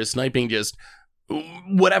Trespasser is sniping just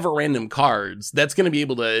whatever random cards, that's going to be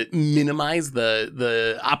able to minimize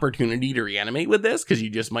the opportunity to reanimate with this, because you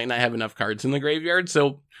just might not have enough cards in the graveyard.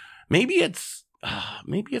 So maybe it's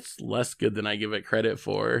less good than I give it credit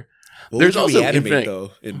for. There's also reanimate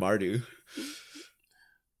though in Mardu.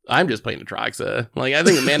 I'm just playing Atraxa. Like, I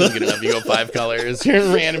think the mana's good enough. You go 5 colors.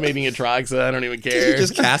 You're reanimating Atraxa. I don't even care. You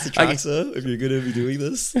just cast Atraxa if you're going to be doing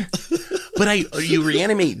this. But you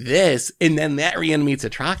reanimate this, and then that reanimates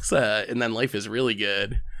Atraxa, and then life is really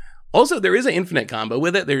good. Also, there is an infinite combo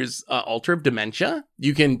with it. There's Altar of Dementia.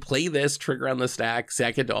 You can play this, trigger on the stack,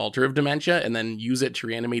 sack it to Altar of Dementia, and then use it to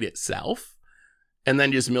reanimate itself. And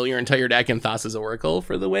then just mill your entire deck in Thassa's Oracle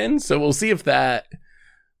for the win. So we'll see if that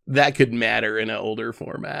could matter in an older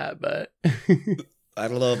format, but I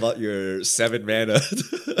don't know about your 7 mana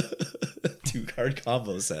 2 card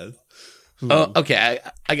combo, Seth. Oh, okay.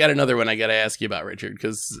 I got another one I gotta ask you about, Richard,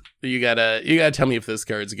 because you gotta tell me if this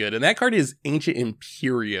card's good. And that card is Ancient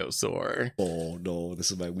Imperiosaur. Oh no, this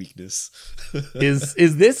is my weakness.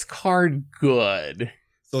 is this card good?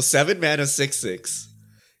 So 7 mana 6/6.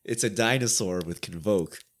 It's a dinosaur with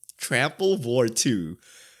Convoke. Trample War 2.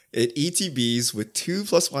 It ETBs with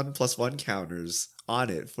 2+1/+1 counters on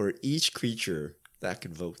it for each creature that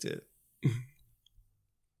convoked it.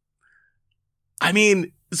 I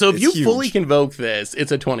mean, so if you huge. fully convoke this,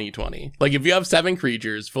 it's a 20/20. Like, if you have 7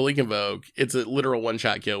 creatures, fully convoke, it's a literal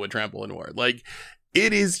one-shot kill with Trample and Ward. Like,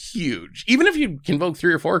 it is huge. Even if you convoke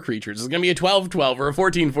 3 or 4 creatures, it's going to be a 12/12 or a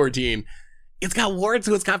 14/14. It's got Ward,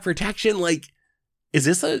 so it's got protection. Like, is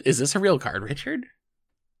this a real card, Richard?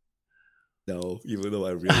 No, even though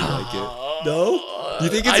I really like it. No? You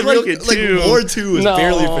think it's I real? like it too. Like, War 2 is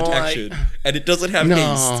barely protection, and it doesn't have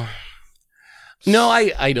haste. No,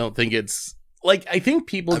 I don't think it's... Like, I think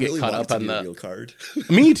people get caught up on the real card.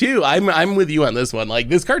 Me too. I'm with you on this one. Like,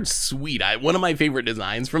 this card's sweet. One of my favorite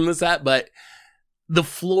designs from the set, but the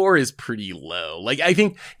floor is pretty low. Like, I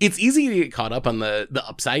think it's easy to get caught up on the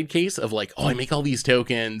upside case of like, oh, I make all these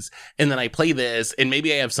tokens and then I play this and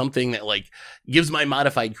maybe I have something that like gives my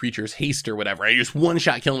modified creatures haste or whatever. I just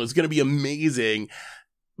one-shot kill them. It's going to be amazing.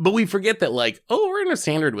 But we forget that, like, oh, we're in a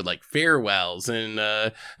standard with, like, Farewells and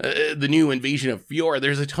the new Invasion of Fior.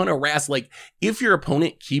 There's a ton of Wrath. Like, if your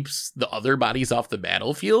opponent keeps the other bodies off the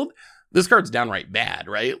battlefield, this card's downright bad,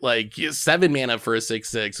 right? Like, 7 mana for a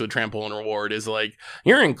 6/6 with Trample and Reward is like,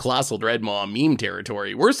 you're in Colossal Dreadmaw meme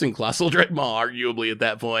territory. Worse than Colossal Dreadmaw, arguably, at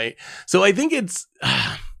that point. So I think it's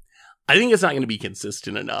not going to be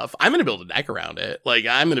consistent enough. I'm going to build a deck around it. Like,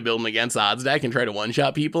 I'm going to build an against odds deck and try to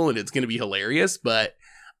one-shot people, and it's going to be hilarious, but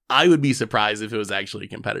I would be surprised if it was actually a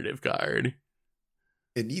competitive card.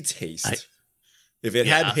 It needs haste. If it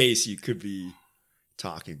had haste, you could be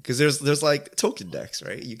talking. Because there's like token decks,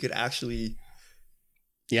 right? You could actually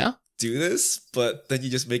do this, but then you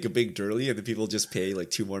just make a big Durley and then people just pay like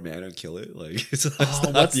 2 more mana and kill it. Like, it's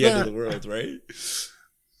not the end of the world, right?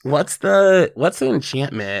 What's the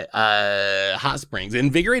enchantment? Hot Springs.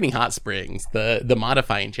 Invigorating Hot Springs, the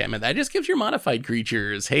modify enchantment. That just gives your modified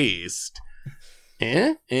creatures haste.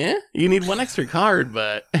 You need 1 extra card,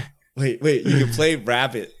 but wait, you can play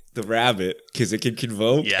the rabbit, because it can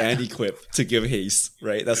convoke and equip to give haste,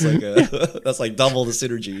 right? That's like that's like double the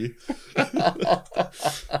synergy.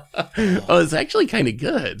 Oh, it's actually kind of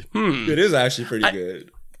good. It is actually pretty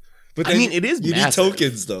good. But then it is you massive. need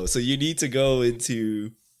tokens though, so you need to go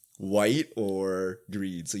into white or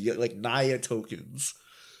green. So you get like Naya tokens.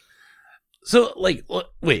 So, like,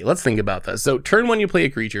 wait, let's think about this. So, turn 1, you play a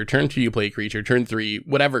creature. Turn 2, you play a creature. Turn 3,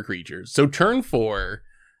 whatever creatures. So, turn 4,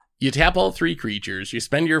 you tap all 3 creatures. You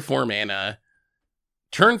spend your 4 mana.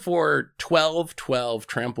 Turn 4, 12/12,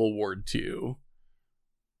 Trample Ward 2.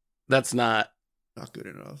 That's not good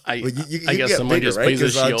enough. I guess someone just plays a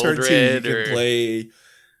Shield Rid, you can play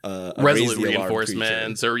Resolute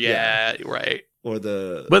Reinforcements, or right. Or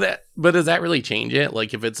but does that really change it?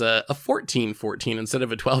 Like, if it's a 14/14 instead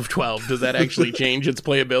of a 12/12, does that actually change its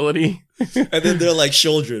playability? And then they're like,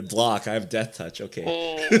 Children, block, I have Death Touch. Okay.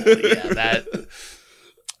 Oh, yeah, that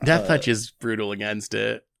Death Touch is brutal against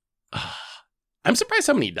it. I'm surprised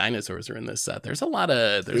how many dinosaurs are in this set. There's a lot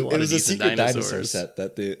of it was a decent secret dinosaurs. dinosaur set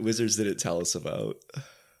that the Wizards didn't tell us about.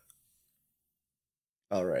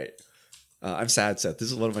 All right. I'm sad, Seth.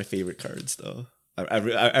 This is one of my favorite cards, though.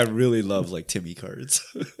 I really love like Timmy cards.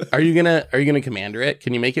 Are you gonna commander it?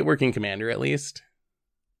 Can you make it work in commander at least?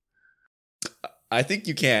 I think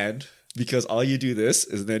you can, because all you do this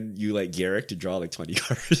is then you like Garrick to draw like 20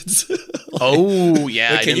 cards. Oh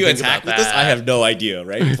yeah, like, can you attack with this? I have no idea,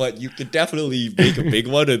 right? But you could definitely make a big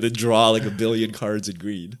one and then draw like a billion cards in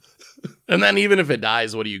green. And then even if it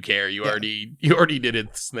dies, what do you care? You already did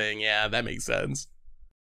its thing. Yeah, that makes sense.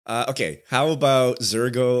 Okay, how about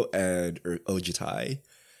Zergo and Ojitai?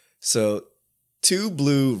 So 2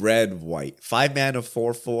 blue, red, white, 5 mana,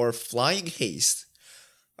 4/4, flying haste.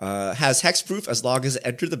 Has hexproof as long as it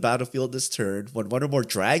enters the battlefield this turn. When one or more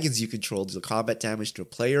dragons you control deal combat damage to a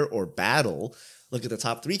player or battle, look at the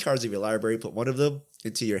top 3 cards of your library, put one of them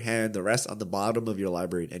into your hand, the rest on the bottom of your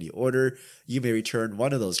library in any order. You may return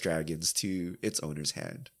one of those dragons to its owner's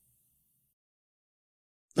hand.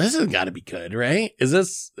 This has got to be good, right? Is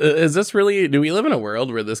this really? Do we live in a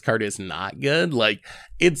world where this card is not good? Like,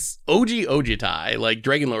 it's OG Ojitai, like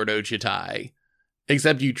Dragonlord Ojitai,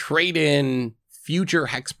 except you trade in future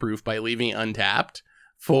hexproof by leaving it untapped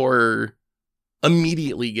for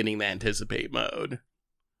immediately getting the anticipate mode.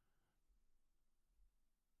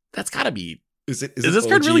 That's got to be. Is this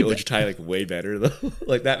card really Ojitai like way better though?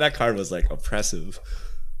 Like that card was like oppressive.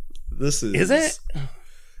 This is. Is it?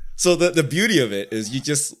 So the beauty of it is you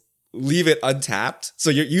just leave it untapped. So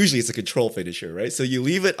usually it's a control finisher, right? So you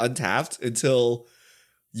leave it untapped until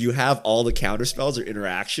you have all the counter spells or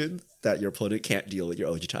interaction that your opponent can't deal with your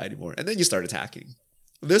Ojitai anymore, and then you start attacking.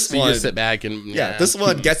 This one, you just sit back and this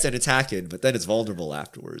one gets an attack in, but then it's vulnerable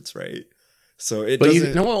afterwards, right? So it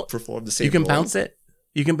doesn't perform the same. You can role. bounce it.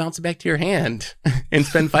 You can bounce it back to your hand and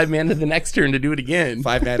spend 5 mana the next turn to do it again.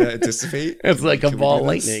 5 mana anticipate. It's like a ball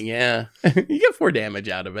lightning, yeah. You get 4 damage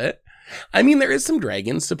out of it. I mean, there is some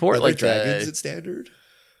dragon support. Are like dragons at standard?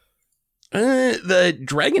 The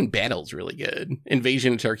dragon battle's really good.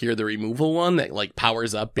 Invasion of Tarkir, the removal one that like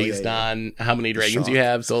powers up based on how many dragons you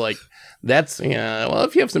have. So like that's well,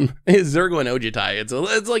 if you have some Zergo and Ojitai,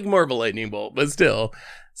 it's like more of a lightning bolt, but still.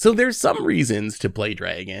 So there's some reasons to play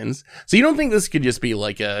dragons. So you don't think this could just be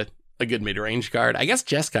like a good mid-range card? I guess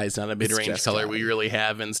Jeskai's not a mid-range color we really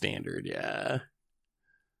have in standard, yeah.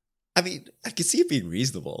 I mean, I could see it being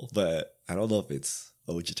reasonable, but I don't know if it's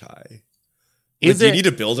Ojitai. Do you need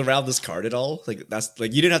to build around this card at all? Like that's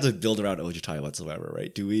like you didn't have to build around Ojitai whatsoever,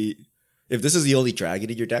 right? Do we? If this is the only dragon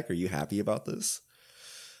in your deck, are you happy about this?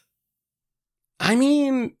 I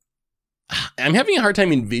mean, I'm having a hard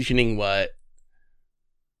time envisioning what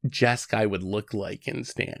Jeskai would look like in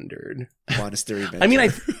standard. Monastery Mentor.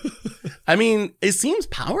 I mean, it seems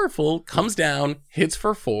powerful. Comes down, hits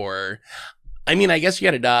for 4. I mean, I guess you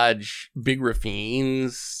got to dodge big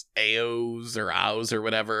Rafines, Aos or Ows or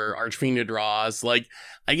whatever, Archfiend draws. Like,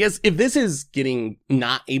 I guess if this is getting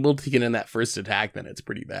not able to get in that first attack, then it's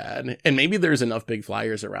pretty bad. And maybe there's enough big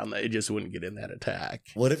flyers around that it just wouldn't get in that attack.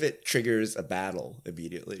 What if it triggers a battle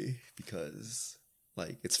immediately because,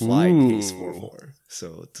 like, it's flying haste 4/4?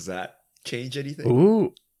 So does that change anything?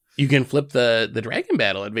 Ooh. You can flip the dragon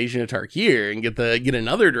battle, Invasion of Tarkir, and get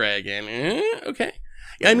another dragon. Okay.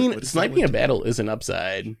 I mean, sniping a battle is an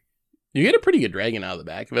upside. You get a pretty good dragon out of the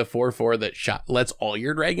back of a 4/4 that lets all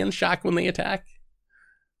your dragons shock when they attack.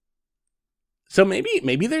 So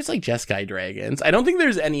maybe there's like Jeskai dragons. I don't think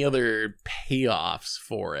there's any other payoffs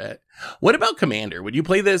for it. What about Commander? Would you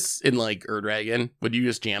play this in like Ur-Dragon? Would you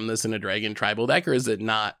just jam this in a dragon tribal deck, or is it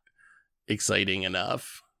not exciting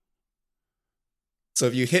enough? So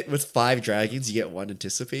if you hit with 5 dragons, you get 1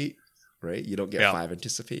 anticipate, right? You don't get 5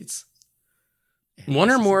 anticipates.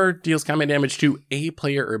 1 or more deals combat damage to a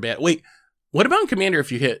player or bat. Wait, what about Commander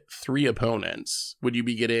if you hit 3 opponents? Would you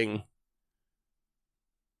be getting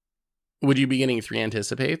 3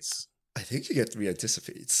 anticipates? I think you get 3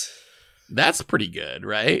 anticipates. That's pretty good,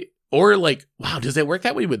 right? Or like, wow, does it work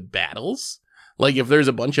that way with battles? Like if there's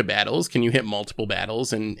a bunch of battles, can you hit multiple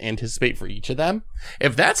battles and anticipate for each of them?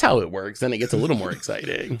 If that's how it works, then it gets a little more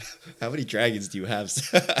exciting. How many dragons do you have?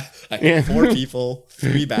 I have 4 people,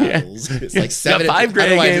 3 battles. Yeah. It's like 7. Got 5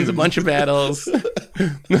 dragons, a bunch of battles.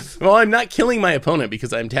 Well, I'm not killing my opponent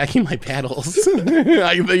because I'm attacking my battles.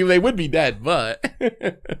 They would be dead, but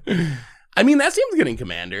I mean, that seems good in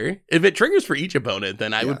Commander. If it triggers for each opponent,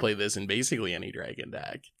 then I would play this in basically any dragon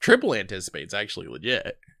deck. Triple anticipate's actually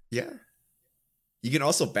legit. Yeah. You can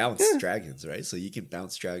also bounce dragons, right? So you can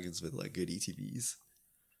bounce dragons with like good ETBs.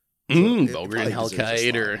 So Vulgar and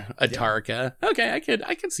Hellkite or Atarka. Yeah. Okay,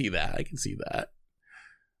 I can see that. I can see that.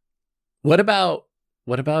 What about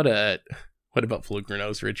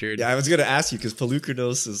Felucranos, Richard? Yeah, I was gonna ask you because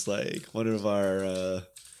Felucranos is like one of our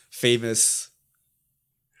famous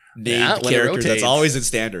named characters that's always in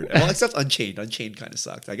standard. Well, except Unchained. Unchained kind of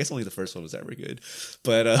sucked. I guess only the first one was ever good.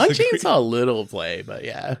 But Unchained saw a little play, but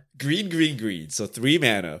yeah. Green. So 3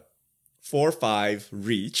 mana, 4/5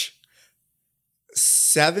 reach,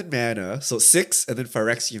 7 mana, so 6, and then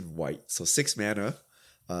Phyrexian white. So 6 mana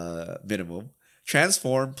minimum.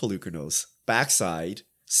 Transform Pelucranos. Backside,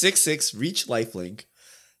 6/6 reach lifelink.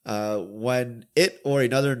 When it or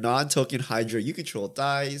another non-token Hydra you control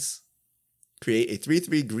dies, create a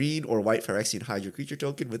 3/3 green or white Phyrexian Hydra creature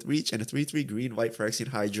token with reach and a 3/3 green white Phyrexian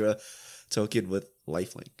Hydra token with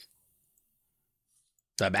lifelink.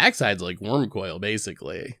 The backside's like Wormcoil,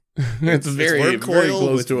 basically. It's very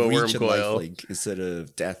close to a Wormcoil instead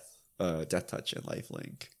of death touch and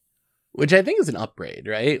lifelink, which I think is an upgrade,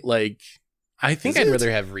 right? Like, I think I'd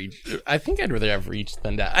rather have reach. I think I'd rather have reach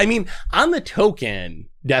than death. I mean, on the token,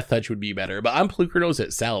 death touch would be better, but on Pelucranos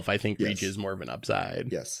itself, I think reach is more of an upside.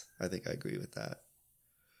 Yes, I think I agree with that.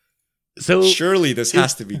 So surely this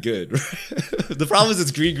has to be good. The problem is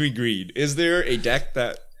it's green. Is there a deck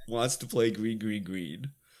that wants to play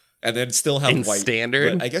green, and then still have in white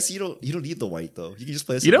standard? But I guess you don't need the white though. You can just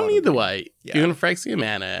play. You don't need the white. Yeah. You can Phyrexian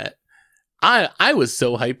mana. I was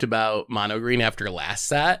so hyped about mono green after last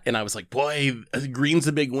set, and I was like, boy, green's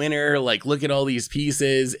a big winner. Like, look at all these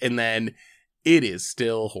pieces, and then it is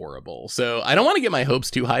still horrible. So I don't want to get my hopes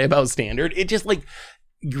too high about standard. It just like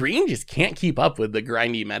green just can't keep up with the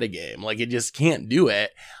grindy metagame. Like, it just can't do it.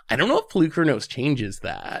 I don't know if Pelucranos changes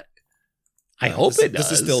that. I hope it does.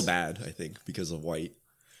 This is still bad, I think, because of white.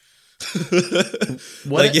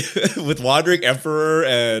 Like with Wandering Emperor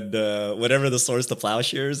and whatever the Swords to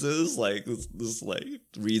Plowshares is, like this like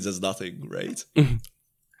reads as nothing, right?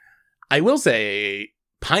 I will say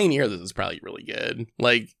Pioneer, this is probably really good.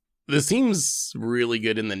 Like, this seems really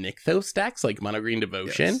good in the Nykthos stacks, like Mono Green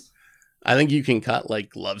Devotion. Yes. I think you can cut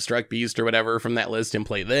like Lovestruck Beast or whatever from that list and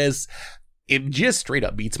play this. It just straight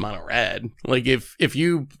up beats mono red. Like, if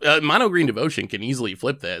you mono green devotion can easily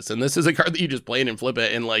flip this, and this is a card that you just play it and flip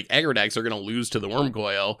it, and like aggro decks are going to lose to the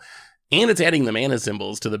Wormcoil, and it's adding the mana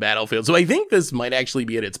symbols to the battlefield. So I think this might actually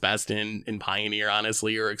be at its best in Pioneer,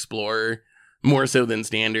 honestly, or Explorer, more so than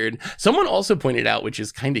Standard. Someone also pointed out, which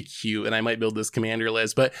is kind of cute, and I might build this commander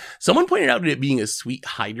list, but someone pointed out it being a sweet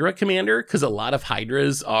Hydra commander, because a lot of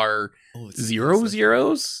Hydras are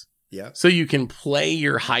 0/0s. Yeah. So you can play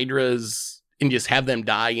your Hydras and just have them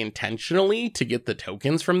die intentionally to get the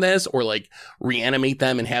tokens from this, or like reanimate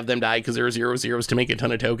them and have them die because they're 0/0s to make a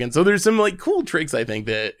ton of tokens. So there's some like cool tricks, I think,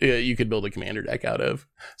 that you could build a commander deck out of.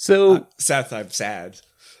 So Seth, I'm sad.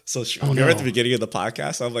 So remember at the beginning of the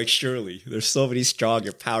podcast, I'm like, surely there's so many strong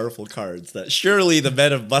and powerful cards that surely the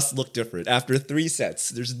meta must look different after 3 sets.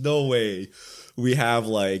 There's no way we have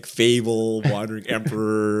like Fable, Wandering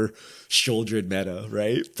Emperor, Shouldred meta,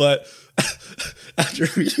 right? But after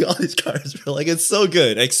reading all these cards, we're like, it's so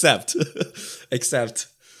good, except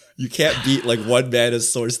you can't beat like 1 mana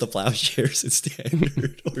Swords to Plowshares in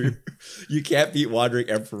Standard, or you can't beat Wandering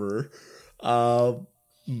Emperor. I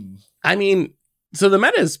mean, so the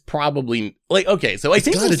meta is probably like, okay, so I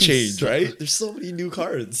think it's gotta change, right? There's so many new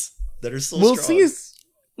cards that are so strong.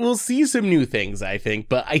 We'll see some new things, I think,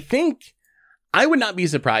 but I think I would not be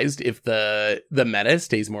surprised if the meta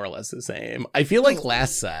stays more or less the same. I feel like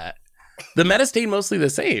last set, the meta stayed mostly the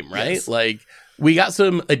same, right? Yes. Like, we got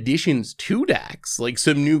some additions to decks, like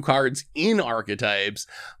some new cards in archetypes,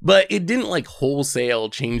 but it didn't like wholesale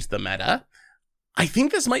change the meta. I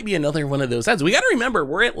think this might be another one of those sets. We got to remember,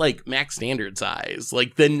 we're at like max standard size.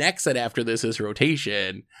 Like, the next set after this is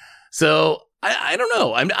rotation. So I don't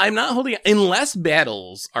know. I'm not holding, unless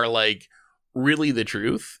battles are like really the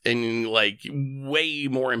truth and like way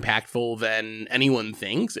more impactful than anyone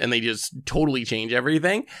thinks, and they just totally change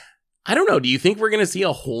everything. I don't know. Do you think we're going to see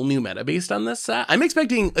a whole new meta based on this set? I'm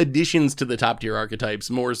expecting additions to the top tier archetypes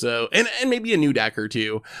more so, and maybe a new deck or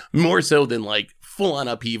two, more so than like full on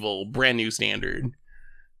upheaval, brand new Standard.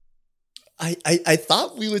 I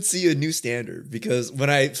thought we would see a new Standard, because when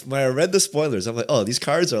I read the spoilers, I'm like, oh, these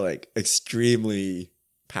cards are like extremely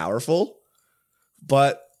powerful,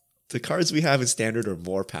 but the cards we have in Standard are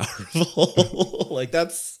more powerful. Like,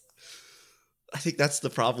 I think that's the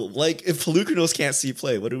problem. Like, if Pelucranos can't see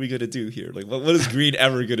play, what are we going to do here? Like, what is Green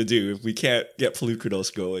ever going to do if we can't get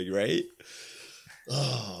Pelucranos going, right?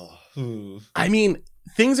 Oh. I mean,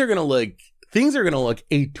 things are going to look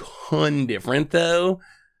a ton different, though,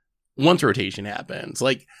 once rotation happens.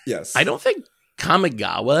 Like, yes. I don't think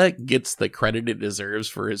Kamigawa gets the credit it deserves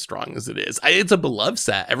for as strong as it is. It's a beloved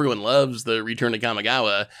set. Everyone loves the Return to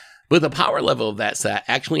Kamigawa. But the power level of that set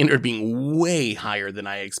actually ended up being way higher than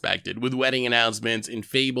I expected, with wedding announcements and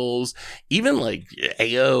fables, even like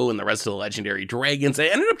AO and the rest of the legendary dragons.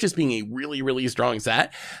 It ended up just being a really, really strong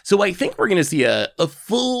set. So I think we're going to see a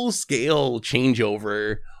full-scale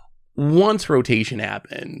changeover once rotation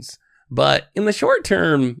happens. But in the short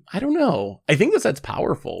term, I don't know. I think the set's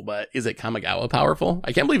powerful, but is it Kamigawa powerful?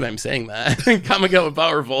 I can't believe I'm saying that. Kamigawa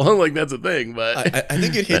powerful, like that's a thing. But I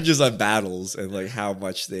think it hinges on battles and like how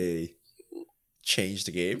much they change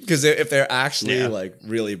the game. Because if they're actually like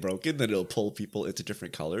really broken, then it'll pull people into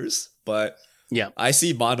different colors. But yeah, I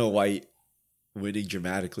see mono white winning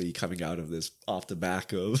dramatically coming out of this off the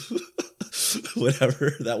back of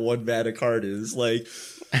whatever that one mana card is. Like,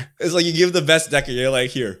 it's like you give the best deck and you're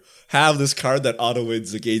like, here, have this card that auto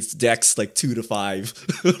wins against decks like 2 to 5,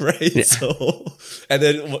 right? Yeah. So, and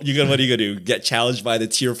then what are you gonna do? Get challenged by the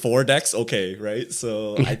tier 4 decks? Okay, right?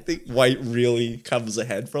 So I think white really comes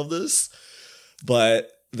ahead from this, but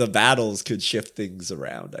the battles could shift things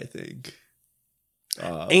around, I think.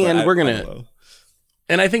 And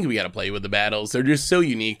I think we got to play with the battles. They're just so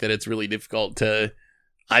unique that it's really difficult to.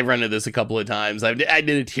 I've run into this a couple of times. I did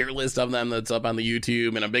a tier list of them that's up on the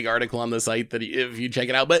YouTube and a big article on the site that if you check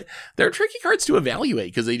it out. But they're tricky cards to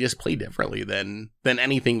evaluate because they just play differently than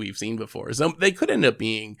anything we've seen before. So they could end up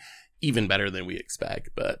being even better than we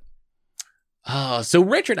expect. But so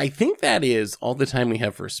Richard, I think that is all the time we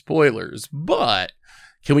have for spoilers. But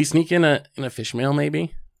can we sneak in a fish mail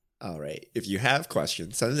maybe? All right. If you have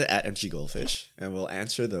questions, send it at MG Goldfish and we'll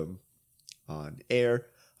answer them on air.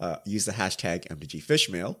 Use the hashtag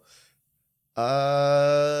MTGFishmail.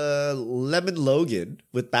 Lemon Logan,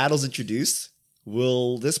 with battles introduced,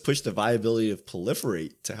 will this push the viability of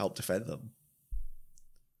Proliferate to help defend them?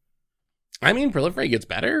 I mean, Proliferate gets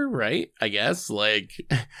better, right? I guess. Like,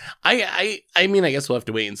 I mean, I guess we'll have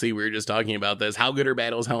to wait and see. We were just talking about this. How good are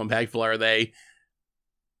battles? How impactful are they?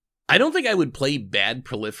 I don't think I would play bad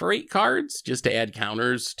Proliferate cards just to add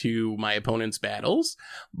counters to my opponent's battles,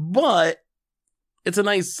 but it's a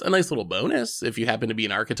nice little bonus if you happen to be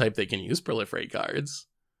an archetype that can use Proliferate cards.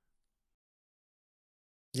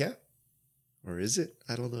 Yeah. Or is it?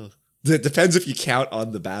 I don't know. It depends if you count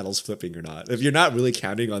on the battles flipping or not. If you're not really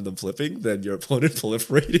counting on them flipping, then your opponent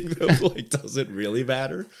proliferating them like doesn't really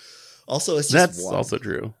matter. Also, it's just that's one. Also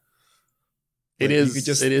true. Like, it is. You could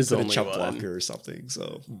just it is put only a chump one. blocker or something.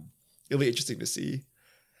 So it'll be interesting to see.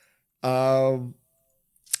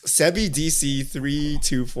 Sebi DC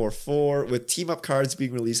 3244 with team up cards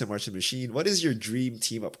being released on March of the Machine. What is your dream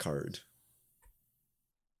team up card?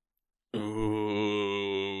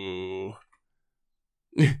 Ooh.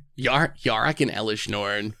 Yarok and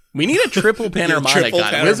Elishnorn. We need a triple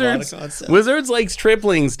Panharmonicon. Wizards likes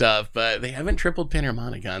tripling stuff, but they haven't tripled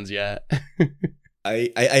Panharmonicons yet.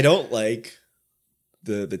 I don't like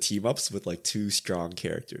the team ups with like two strong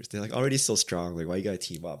characters. They're like already so strong. Like, why you gotta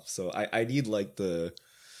team up? So I need like the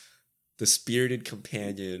Spirited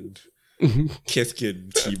Companion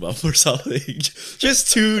Kithkin team up or something.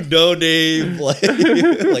 Just two no-name like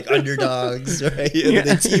underdogs, right? And then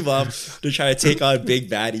they team up to try to take on big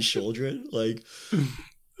baddie children. Like,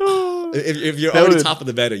 if you're already top of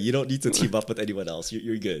the meta, you don't need to team up with anyone else.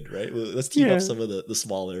 You're good, right? Well, let's team up some of the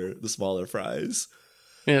smaller fries.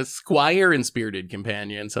 Yeah, Squire and Spirited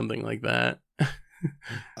Companion, something like that.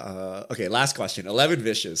 Okay, last question. 11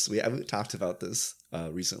 Vicious. We haven't talked about this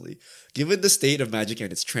recently. Given the state of Magic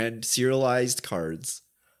and its trend, serialized cards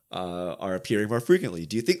are appearing more frequently.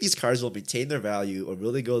 Do you think these cards will maintain their value, or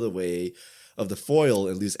will they go the way of the foil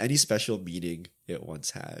and lose any special meaning it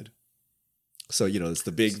once had? So, it's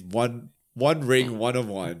the big one ring, 1 of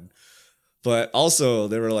 1. But also,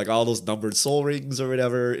 there were like all those numbered soul rings or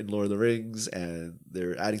whatever in Lord of the Rings, and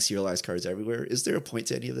they're adding serialized cards everywhere. Is there a point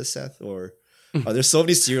to any of this, Seth? Or are there so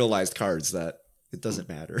many serialized cards that it doesn't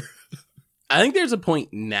matter? I think there's a point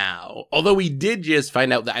now. Although we did just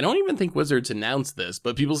find out that I don't even think Wizards announced this,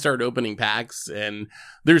 but people started opening packs and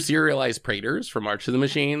there's serialized Praetors from March of the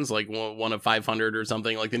Machines, like one of 500 or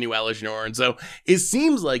something, like the new Elishnorn. So it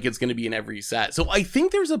seems like it's going to be in every set. So I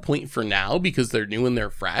think there's a point for now because they're new and they're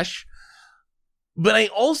fresh. But I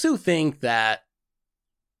also think that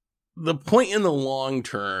the point in the long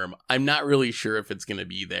term, I'm not really sure if it's going to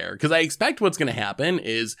be there. Because I expect what's going to happen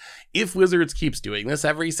is if Wizards keeps doing this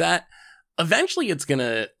every set, eventually it's going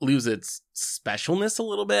to lose its specialness a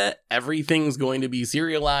little bit. Everything's going to be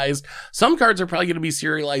serialized. Some cards are probably going to be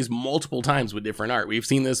serialized multiple times with different art. We've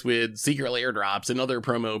seen this with Secret Lair drops and other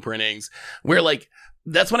promo printings where like,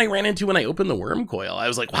 that's what I ran into when I opened the Worm Coil. I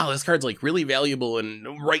was like, wow, this card's like really valuable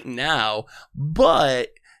and right now, but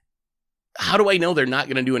how do I know they're not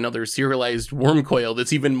going to do another serialized worm coil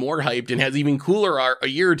that's even more hyped and has even cooler art a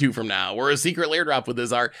year or two from now, or a secret lair drop with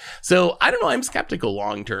this art? So I don't know. I'm skeptical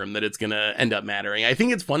long term that it's going to end up mattering. I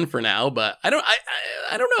think it's fun for now, but I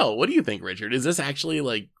don't know. What do you think, Richard? Is this actually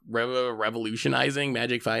like revolutionizing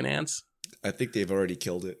Magic Finance? I think they've already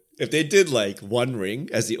killed it. If they did like One Ring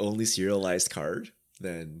as the only serialized card,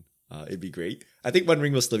 then it'd be great. I think One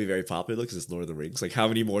Ring will still be very popular because it's Lord of the Rings. Like, how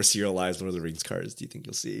many more serialized Lord of the Rings cards do you think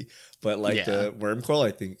you'll see? But like the Worm Coil,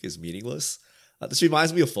 I think is meaningless. This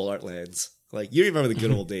reminds me of full art lands. Like, you remember the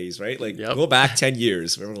good old days, right? Like, go back 10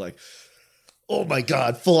 years. Remember, like, oh my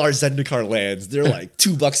god, full art Zendikar lands. They're like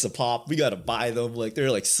 $2 a pop. We gotta buy them. Like,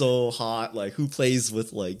 they're like so hot. Like, who plays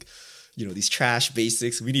with like, you know, these trash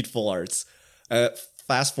basics? We need full arts.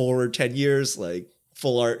 Fast forward 10 years, like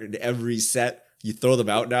full art in every set. You throw them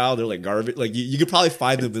out now, they're like garbage. Like you could probably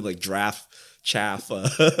find them in like draft chaff,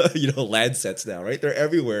 land sets now, right? They're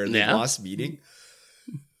everywhere and they lost meaning.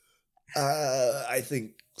 I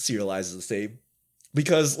think serialized is the same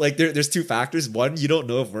because like there's two factors. One, you don't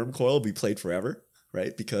know if Worm Coil will be played forever,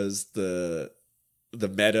 right? Because the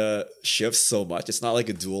meta shifts so much. It's not like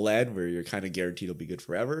a dual land where you're kind of guaranteed it'll be good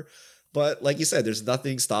forever. But like you said, there's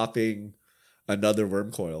nothing stopping another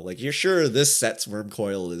Worm Coil. Like, you're sure this set's Worm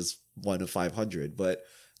Coil is 1 of 500, but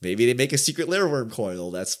maybe they make a secret lair Worm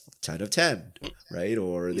Coil that's 10 of 10, right?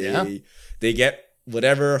 Or they get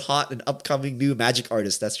whatever hot and upcoming new Magic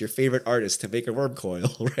artist that's your favorite artist to make a Worm Coil,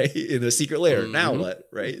 right? In a secret lair. Now what,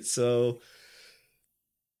 right? So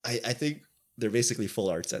I think they're basically full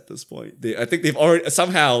arts at this point. I think they've already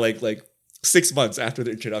somehow like 6 months after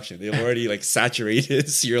the introduction, they've already like saturated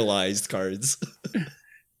serialized cards.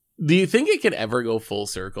 Do you think it could ever go full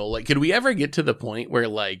circle? Like, could we ever get to the point where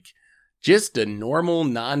like just a normal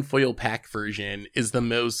non-foil pack version is the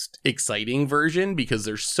most exciting version because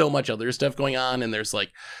there's so much other stuff going on and there's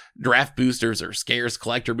like draft boosters or scarce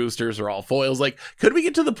collector boosters or all foils? Like, could we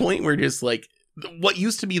get to the point where just like what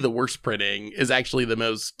used to be the worst printing is actually the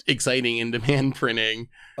most exciting in-demand printing?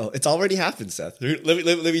 Oh, it's already happened, Seth. Let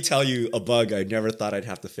me tell you a bug I never thought I'd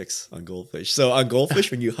have to fix on Goldfish. So on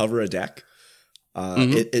Goldfish, when you hover a deck,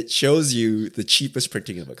 it shows you the cheapest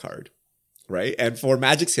printing of a card, right? And for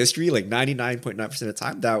Magic's history, like 99.9% of the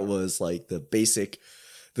time, that was like the basic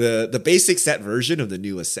set version of the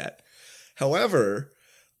newest set. However,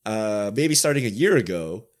 maybe starting a year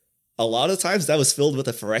ago, a lot of times that was filled with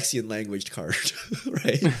a Phyrexian language card,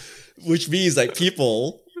 right? Which means like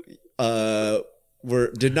people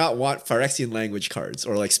did not want Phyrexian language cards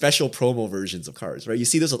or like special promo versions of cards, right? You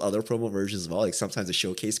see this with other promo versions as well. Like sometimes a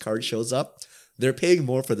showcase card shows up. They're paying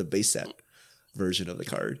more for the base set version of the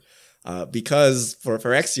card because for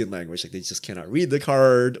Phyrexian language, like they just cannot read the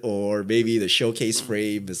card, or maybe the showcase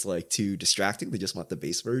frame is like too distracting. They just want the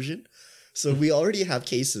base version. So we already have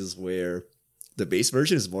cases where the base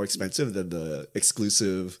version is more expensive than the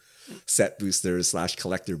exclusive set boosters /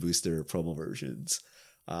 collector booster promo versions.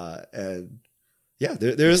 And yeah,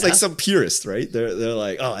 there's like some purists, right? They're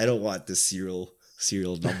like, oh, I don't want this serial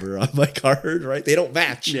number on my card, right? They don't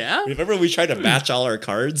match. Yeah. Remember we tried to match all our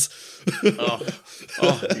cards? Yeah.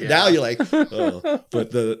 Now you're like, oh,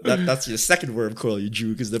 but that's your second Worm Coil you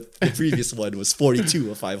drew because the previous one was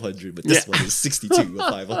 42 of 500, but this one is 62 of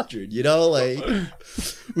 500. You know, like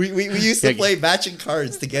we used to play matching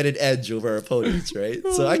cards to get an edge over our opponents, right?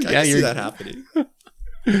 So I can see that happening.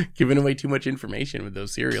 Giving away too much information with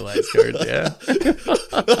those serialized cards, yeah.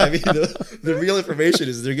 I mean, the real information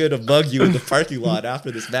is they're going to bug you in the parking lot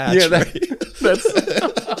after this match. Yeah, right?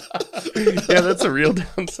 That's a real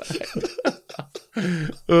downside.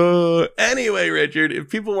 Anyway, Richard,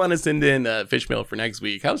 if people want to send in fish mail for next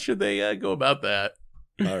week, how should they go about that?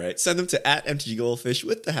 All right, send them to @MTGGoldfish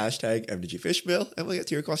with the hashtag MTGFishmail, and we'll get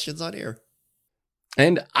to your questions on air.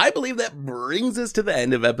 And I believe that brings us to the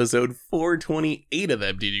end of episode 428 of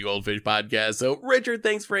the MTG Goldfish podcast. So, Richard,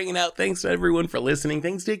 thanks for hanging out. Thanks to everyone for listening.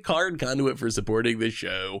 Thanks to Card Conduit for supporting the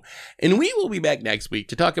show. And we will be back next week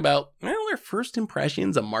to talk about, our first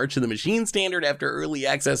impressions of March of the Machine Standard after Early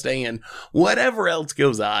Access Day and whatever else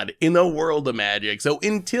goes on in the world of Magic. So,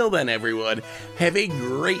 until then, everyone, have a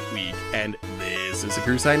great week. And this is the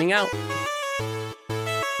crew signing out.